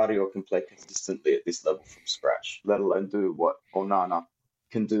that Vicario can play consistently at this level from scratch, let alone do what Onana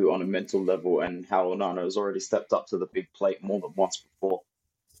can do on a mental level, and how Onana has already stepped up to the big plate more than once before.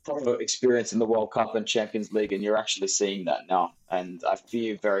 From experience in the World Cup and Champions League, and you're actually seeing that now. And I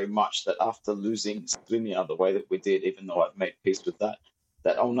fear very much that after losing Skriniar the way that we did, even though I've made peace with that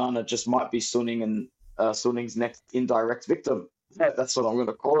Onana just might be Suning's next indirect victim. That's what I'm going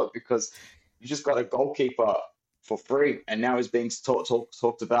to call it, because you just got a goalkeeper for free, and now he's being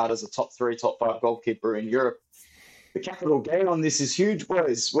talked about as a top 3, top 5 goalkeeper in Europe. The capital gain on this is huge,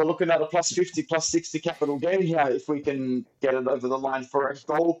 boys. We're looking at a +50, +60 capital gain here if we can get it over the line for a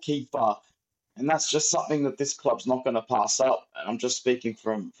goalkeeper. And that's just something that this club's not going to pass up. And I'm just speaking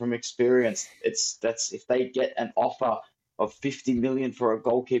from experience. That's if they get an offer of 50 million for a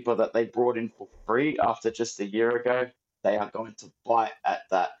goalkeeper that they brought in for free after just a year ago, they are going to bite at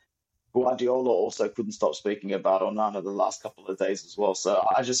that. Guardiola also couldn't stop speaking about Onana the last couple of days as well. So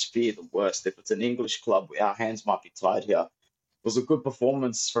I just fear the worst. If it's an English club, our hands might be tied here. It was a good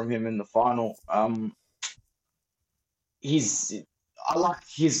performance from him in the final. He's I like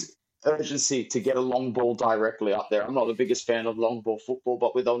his urgency to get a long ball directly up there. I'm not the biggest fan of long ball football,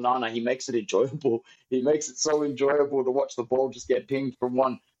 but with Onana, he makes it enjoyable. He makes it so enjoyable to watch the ball just get pinged from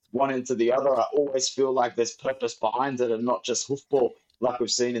one end to the other. I always feel like there's purpose behind it and not just hoofball like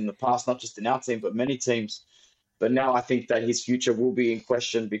we've seen in the past, not just in our team, but many teams. But now I think that his future will be in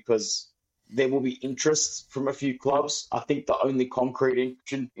question because there will be interest from a few clubs. I think the only concrete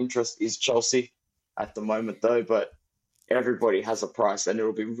interest is Chelsea at the moment, though. But everybody has a price, and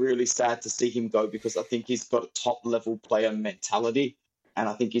it'll be really sad to see him go because I think he's got a top-level player mentality, and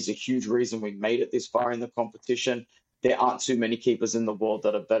I think he's a huge reason we made it this far in the competition. There aren't too many keepers in the world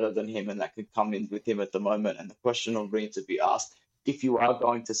that are better than him and that could come in with him at the moment. And the question will need to be asked, if you are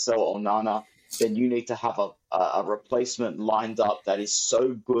going to sell Onana, then you need to have a replacement lined up that is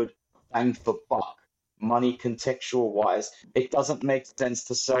so good, bang for buck, money contextual wise. It doesn't make sense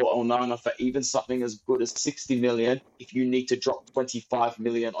to sell Onana for even something as good as 60 million if you need to drop 25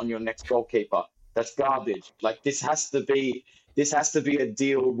 million on your next goalkeeper. That's garbage. Like this has to be a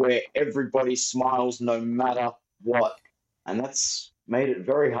deal where everybody smiles no matter what. And that's made it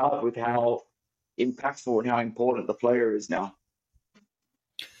very hard with how impactful and how important the player is now.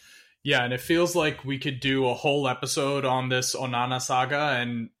 Yeah, and it feels like we could do a whole episode on this Onana saga,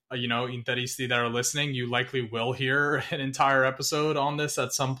 and Interisti that are listening, you likely will hear an entire episode on this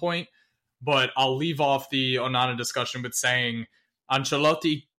at some point. But I'll leave off the Onana discussion with saying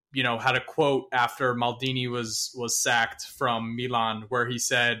Ancelotti, had a quote after Maldini was sacked from Milan where he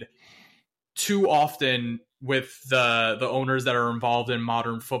said, too often with the owners that are involved in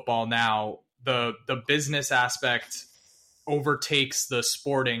modern football now, the business aspect overtakes the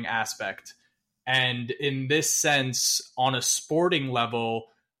sporting aspect. And in this sense, on a sporting level,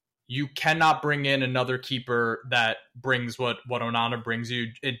 you cannot bring in another keeper that brings what Onana brings you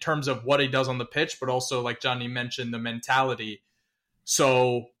in terms of what he does on the pitch, but also, like Johnny mentioned, the mentality.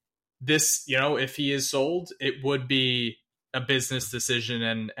 So this, if he is sold, it would be a business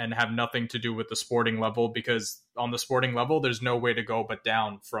decision and have nothing to do with the sporting level, because on the sporting level, there's no way to go but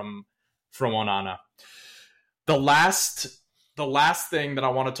down from Onana. The last thing that I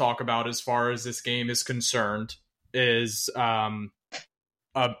want to talk about as far as this game is concerned is a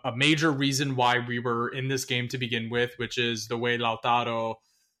major reason why we were in this game to begin with, which is the way Lautaro,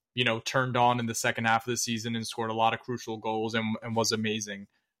 turned on in the second half of the season and scored a lot of crucial goals and was amazing.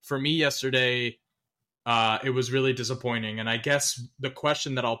 For me yesterday, it was really disappointing. And I guess the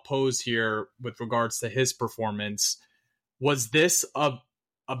question that I'll pose here with regards to his performance, was this a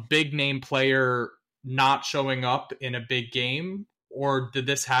big name player not showing up in a big game, or did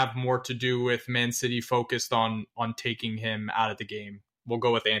this have more to do with Man City focused on taking him out of the game? We'll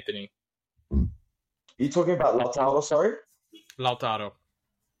go with Anthony. You talking about Lautaro, sorry? Lautaro.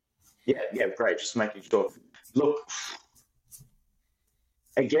 Yeah, great. Just making sure. Look,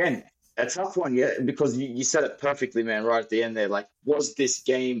 again, a tough one, yeah, because you said it perfectly, man, right at the end there. Like, was this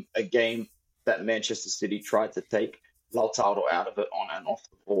game a game that Manchester City tried to take Lautaro out of it on and off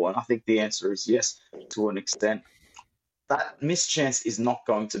the ball? And I think the answer is yes, to an extent. That missed chance is not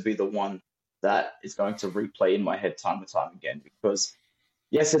going to be the one that is going to replay in my head time and time again, because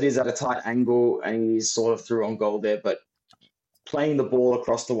yes, it is at a tight angle and he's sort of through on goal there, but playing the ball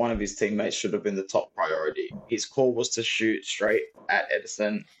across to one of his teammates should have been the top priority. His call was to shoot straight at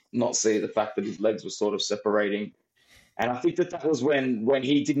Edison, not see the fact that his legs were sort of separating. And I think that was when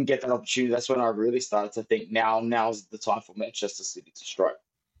he didn't get that opportunity. That's when I really started to think now's the time for Manchester City to strike.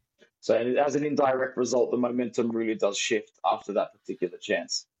 So as an indirect result, the momentum really does shift after that particular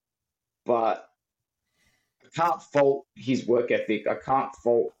chance. But I can't fault his work ethic. I can't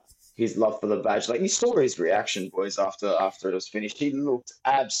fault his love for the badge. Like, you saw his reaction, boys, after it was finished. He looked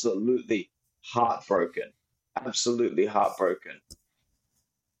absolutely heartbroken. Absolutely heartbroken.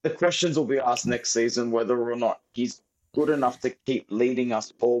 The questions will be asked next season whether or not he's good enough to keep leading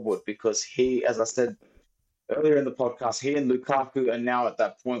us forward, because he, as I said earlier in the podcast, he and Lukaku are now at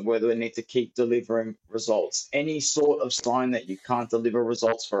that point where they need to keep delivering results. Any sort of sign that you can't deliver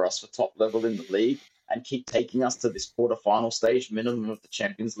results for us for top level in the league and keep taking us to this quarterfinal stage, minimum of the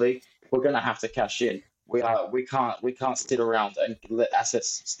Champions League, we're going to have to cash in. We can't sit around and let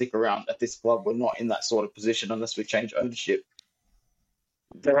assets stick around at this club. We're not in that sort of position unless we change ownership.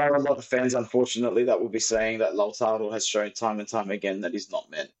 There are a lot of fans, unfortunately, that will be saying that Lautaro has shown time and time again that he's not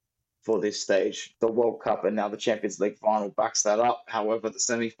meant for this stage. The World Cup and now the Champions League final backs that up. However, the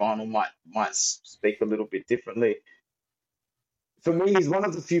semi-final might speak a little bit differently. for me, he's one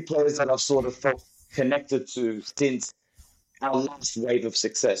of the few players that I've sort of felt connected to since our last wave of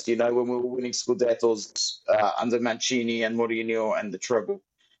success. You know, when we were winning Scudettos under Mancini and Mourinho and the treble.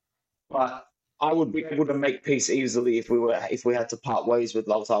 But I would be able to make peace easily if we had to part ways with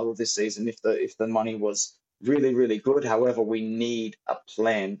Lautaro this season if the money was really, really good. However, we need a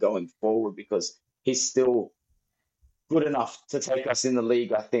plan going forward because he's still good enough to take us in the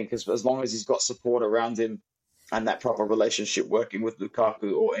league, I think, as long as he's got support around him and that proper relationship working with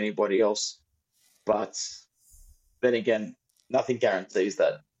Lukaku or anybody else. But then again, nothing guarantees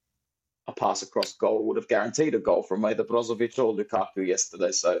that a pass across goal would have guaranteed a goal from either Brozovic or Lukaku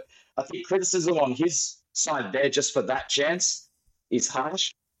yesterday. So I think criticism on his side there just for that chance is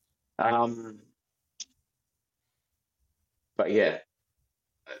harsh. But yeah,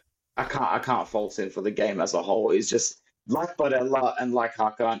 I can't fault him for the game as a whole. It's just like Barella and like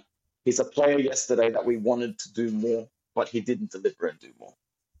Hakan. He's a player yesterday that we wanted to do more, but he didn't deliver and do more.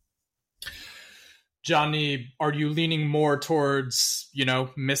 Johnny, are you leaning more towards,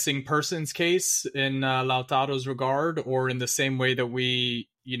 missing persons case in Lautaro's regard, or in the same way that we,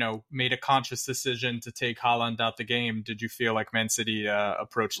 made a conscious decision to take Haaland out the game? Did you feel like Man City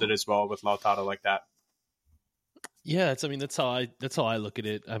approached it as well with Lautaro like that? Yeah, that's how I look at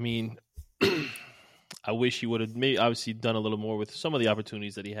it. I mean, I wish he would have obviously done a little more with some of the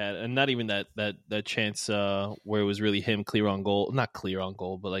opportunities that he had, and not even that chance where it was really him not clear on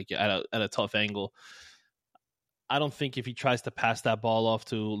goal, but like at a tough angle. I don't think if he tries to pass that ball off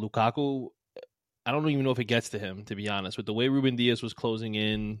to Lukaku, I don't even know if it gets to him, to be honest. With the way Ruben Diaz was closing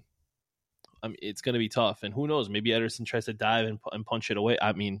in, I mean, it's going to be tough. And who knows? Maybe Ederson tries to dive and punch it away.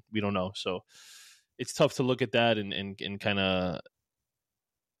 I mean, we don't know. So it's tough to look at that and kind of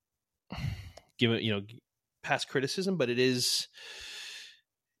give it, past criticism, but it is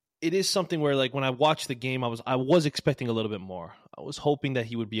something where, like, when I watched the game, I was expecting a little bit more. I was hoping that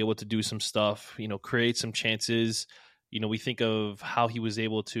he would be able to do some stuff, create some chances. We think of how he was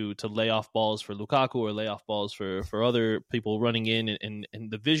able to lay off balls for Lukaku or lay off balls for other people running in,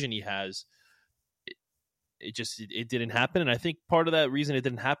 and the vision he has. It didn't happen, and I think part of that reason it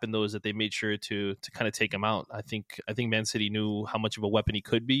didn't happen though is that they made sure to kind of take him out. I think Man City knew how much of a weapon he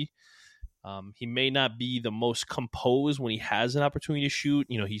could be. He may not be the most composed when he has an opportunity to shoot.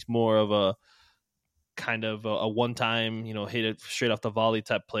 He's more of a kind of a one-time, hit it straight off the volley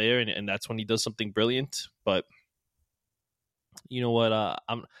type player, and that's when he does something brilliant. But you know what?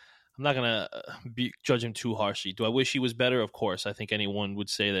 I'm not gonna judge him too harshly. Do I wish he was better? Of course. I think anyone would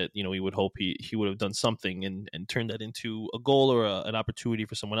say that. He would hope he would have done something and turned that into a goal or an opportunity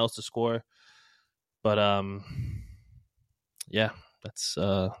for someone else to score. But yeah, that's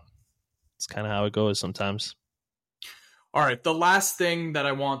kind of how it goes sometimes. All right, the last thing that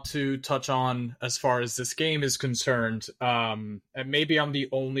I want to touch on as far as this game is concerned, and maybe I'm the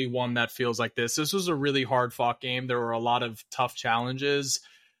only one that feels like this. This was a really hard-fought game. There were a lot of tough challenges.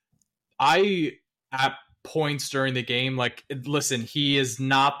 At points during the game, listen, he is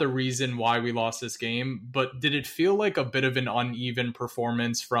not the reason why we lost this game, but did it feel like a bit of an uneven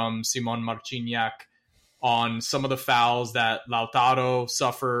performance from Simon Marciniak on some of the fouls that Lautaro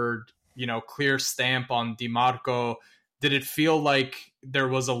suffered, clear stamp on Di Marco? Did it feel like there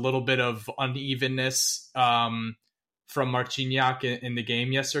was a little bit of unevenness from Marciniak in the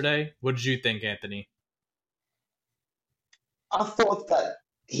game yesterday? What did you think, Anthony? I thought that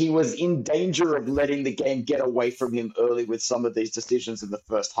he was in danger of letting the game get away from him early with some of these decisions in the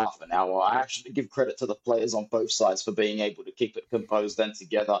first half an hour. I actually give credit to the players on both sides for being able to keep it composed and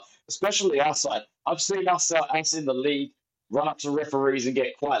together, especially our side. I've seen us in the league run up to referees and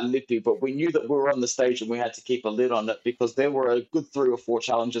get quite lippy, but we knew that we were on the stage and we had to keep a lid on it because there were a good 3 or 4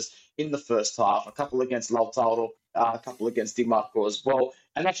 challenges in the first half, a couple against Lautaro, a couple against Di Marco as well.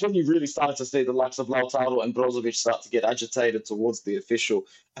 And that's when you really started to see the likes of Lautaro and Brozovic start to get agitated towards the official.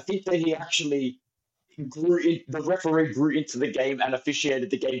 I think that he actually the referee grew into the game and officiated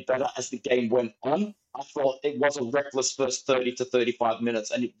the game better as the game went on. I thought it was a reckless first 30 to 35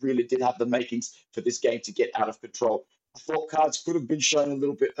 minutes, and it really did have the makings for this game to get out of control. I thought cards could have been shown a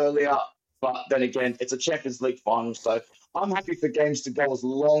little bit earlier, but then again, it's a Champions League final, so I'm happy for games to go as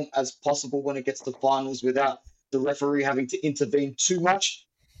long as possible when it gets to finals without the referee having to intervene too much,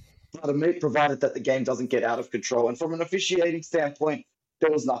 provided that the game doesn't get out of control. And from an officiating standpoint,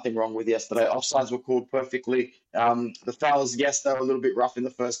 there was nothing wrong with yesterday. Offsides were called perfectly. The fouls, yes, they were a little bit rough in the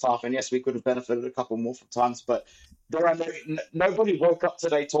first half, and yes, we could have benefited a couple more from times, but nobody woke up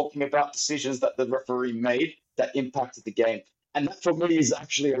today talking about decisions that the referee made that impacted the game. And that, for me, is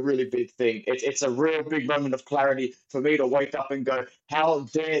actually a really big thing. It's a real big moment of clarity for me to wake up and go, how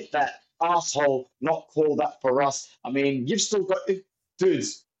dare that asshole not call that for us. I mean, you've still got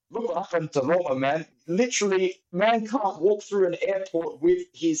dudes. Look what happened to Roma, man. Literally, man can't walk through an airport with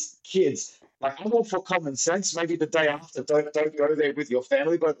his kids. Like, I'm all for common sense. Maybe the day after, don't go there with your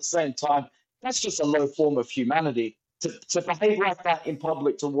family. But at the same time, that's just a low form of humanity. To behave like that in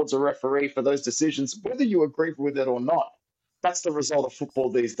public towards a referee for those decisions, whether you agree with it or not, that's the result of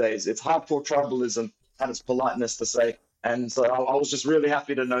football these days. It's hardcore tribalism and it's politeness to say. And so I was just really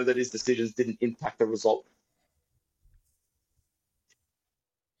happy to know that his decisions didn't impact the result.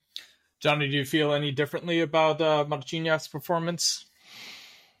 Johnny, do you feel any differently about Marquinhos' performance?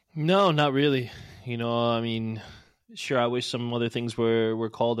 No, not really. I mean, sure, I wish some other things were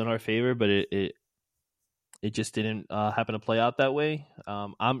called in our favor, but it just didn't happen to play out that way.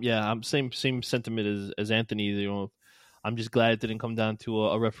 I'm same sentiment as Anthony. I'm just glad it didn't come down to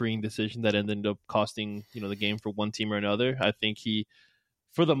a refereeing decision that ended up costing the game for one team or another. I think he,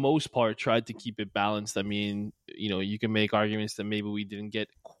 for the most part, tried to keep it balanced. I mean, you can make arguments that maybe we didn't get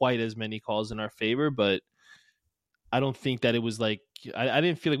quite as many calls in our favor, but I don't think that it was like I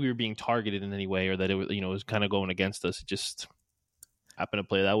didn't feel like we were being targeted in any way or that it was it was kind of going against us. It just happened to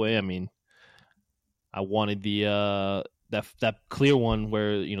play that way. I mean, I wanted the that clear one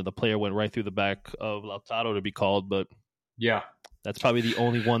where the player went right through the back of Lautaro to be called, but yeah, that's probably the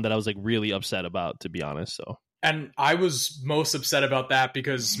only one that I was like really upset about, to be honest. So. And I was most upset about that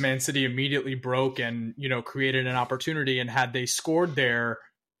because Man City immediately broke and, created an opportunity. And had they scored there,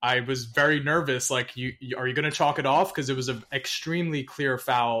 I was very nervous. Like, are you going to chalk it off? Because it was an extremely clear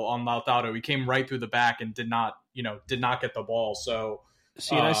foul on Lautaro. He came right through the back and did not get the ball. So,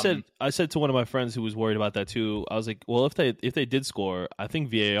 see, and I said to one of my friends who was worried about that too. I was like, well, if they did score, I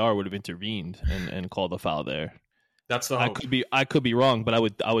think VAR would have intervened and called the foul there. That's the hope. I could be wrong, but I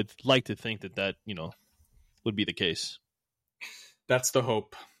would like to think that would be the case. That's the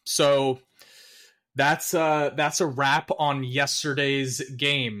hope. So that's a wrap on yesterday's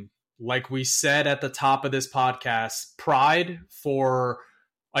game. Like we said at the top of this podcast, pride for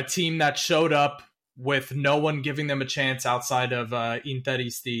a team that showed up with no one giving them a chance outside of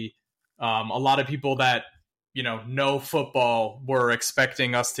Interisti. A lot of people that know football were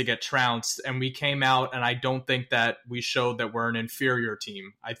expecting us to get trounced, and we came out, and I don't think that we showed that we're an inferior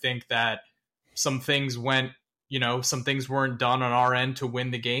team. I think that some things weren't done on our end to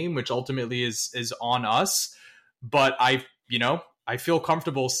win the game, which ultimately is on us. But I feel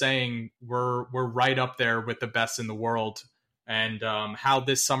comfortable saying we're right up there with the best in the world. And how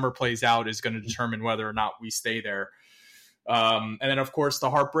this summer plays out is going to determine whether or not we stay there. And then, of course, the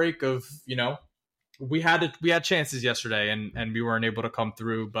heartbreak of, we had chances yesterday and we weren't able to come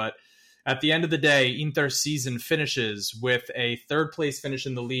through. But at the end of the day, Inter's season finishes with a third place finish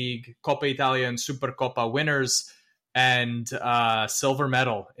in the league, Coppa Italia and Supercoppa winners, and silver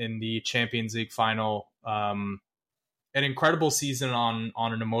medal in the Champions League final. An incredible season on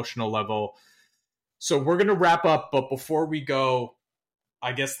an emotional level. So we're going to wrap up, but before we go,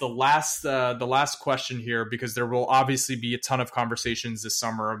 I guess the last question here, because there will obviously be a ton of conversations this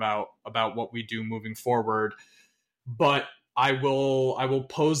summer about what we do moving forward. But I will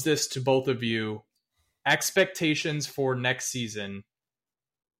pose this to both of you. Expectations for next season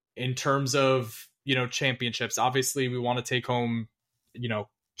in terms of, championships. Obviously, we want to take home,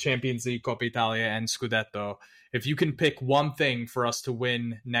 Champions League, Coppa Italia, and Scudetto. If you can pick one thing for us to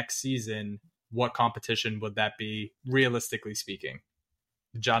win next season, what competition would that be, realistically speaking?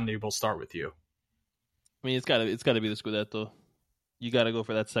 Johnny, we'll start with you. I mean, it's got to be the Scudetto. You got to go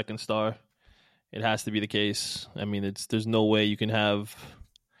for that second star. It has to be the case. I mean, there's no way you can have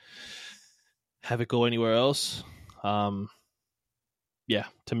it go anywhere else. Yeah,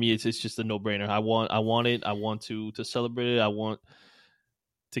 to me, it's just a no-brainer. I want it. I want to celebrate it. I want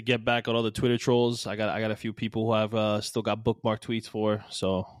to get back on all the Twitter trolls. I got a few people who I've still got bookmark tweets for.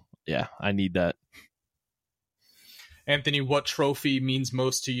 So yeah, I need that. Anthony, what trophy means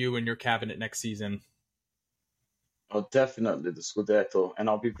most to you in your cabinet next season? Oh, definitely the Scudetto. And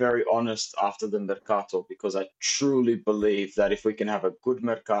I'll be very honest after the Mercato, because I truly believe that if we can have a good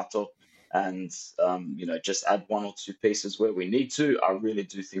Mercato and, just add one or two pieces where we need to, I really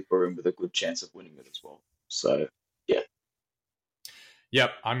do think we're in with a good chance of winning it as well. So, yeah.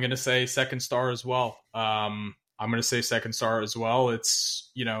 Yep, I'm going to say second star as well. It's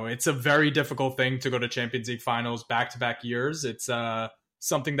a very difficult thing to go to Champions League finals back-to-back years. It's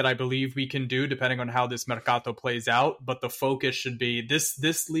something that I believe we can do depending on how this Mercato plays out. But the focus should be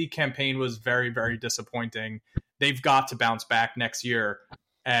this league campaign was very, very disappointing. They've got to bounce back next year.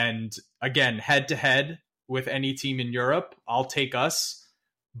 And again, head to head with any team in Europe, I'll take us.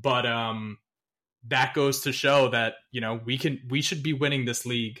 But that goes to show that, we should be winning this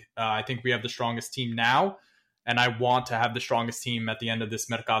league. I think we have the strongest team now, and I want to have the strongest team at the end of this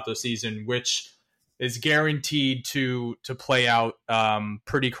Mercato season, which is guaranteed to play out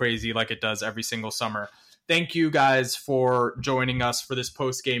pretty crazy like it does every single summer. Thank you guys for joining us for this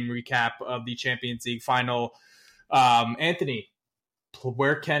post-game recap of the Champions League final. Anthony,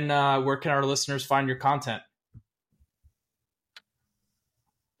 where can our listeners find your content?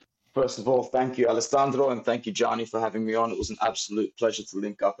 First of all, thank you, Alessandro, and thank you, Gianni, for having me on. It was an absolute pleasure to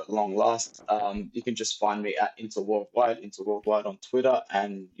link up at long last. You can just find me at Interworldwide on Twitter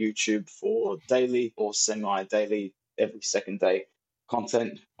and YouTube for daily or semi-daily, every second day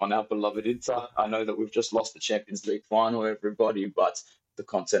content on our beloved Inter. I know that we've just lost the Champions League final, everybody, but the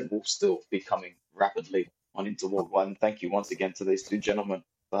content will still be coming rapidly on Interworldwide. And thank you once again to these two gentlemen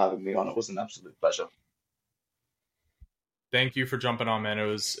for having me on. It was an absolute pleasure. Thank you for jumping on, man. It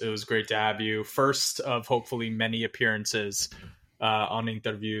was great to have you. First of hopefully many appearances on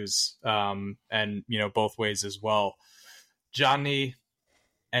interviews, and both ways as well. Gianni,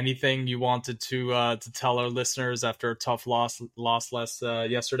 anything you wanted to tell our listeners after a tough loss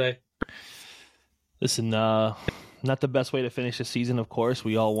yesterday? Listen, not the best way to finish the season, of course.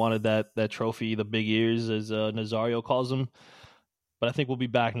 We all wanted that trophy, the big ears, as Nazario calls them. But I think we'll be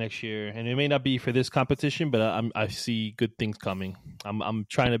back next year, and it may not be for this competition, but I see good things coming. I'm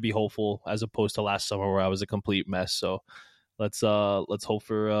trying to be hopeful as opposed to last summer where I was a complete mess. So let's hope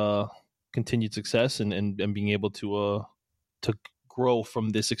for continued success and being able to grow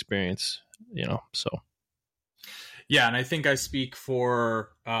from this experience. So. Yeah, and I think I speak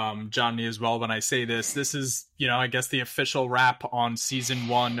for Johnny as well when I say this. This is, I guess the official wrap on season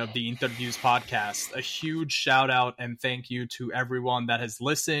 1 of the Interviews podcast. A huge shout out and thank you to everyone that has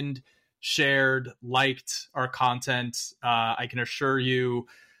listened, shared, liked our content. I can assure you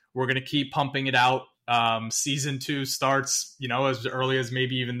we're going to keep pumping it out. Season 2 starts, as early as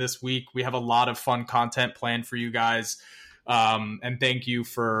maybe even this week. We have a lot of fun content planned for you guys. And thank you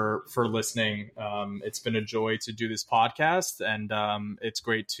for listening. It's been a joy to do this podcast, and it's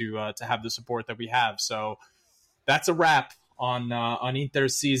great to have the support that we have. So that's a wrap on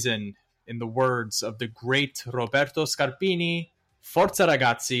Inter's season. In the words of the great Roberto Scarpini, Forza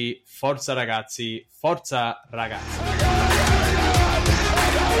ragazzi, forza ragazzi, forza ragazzi.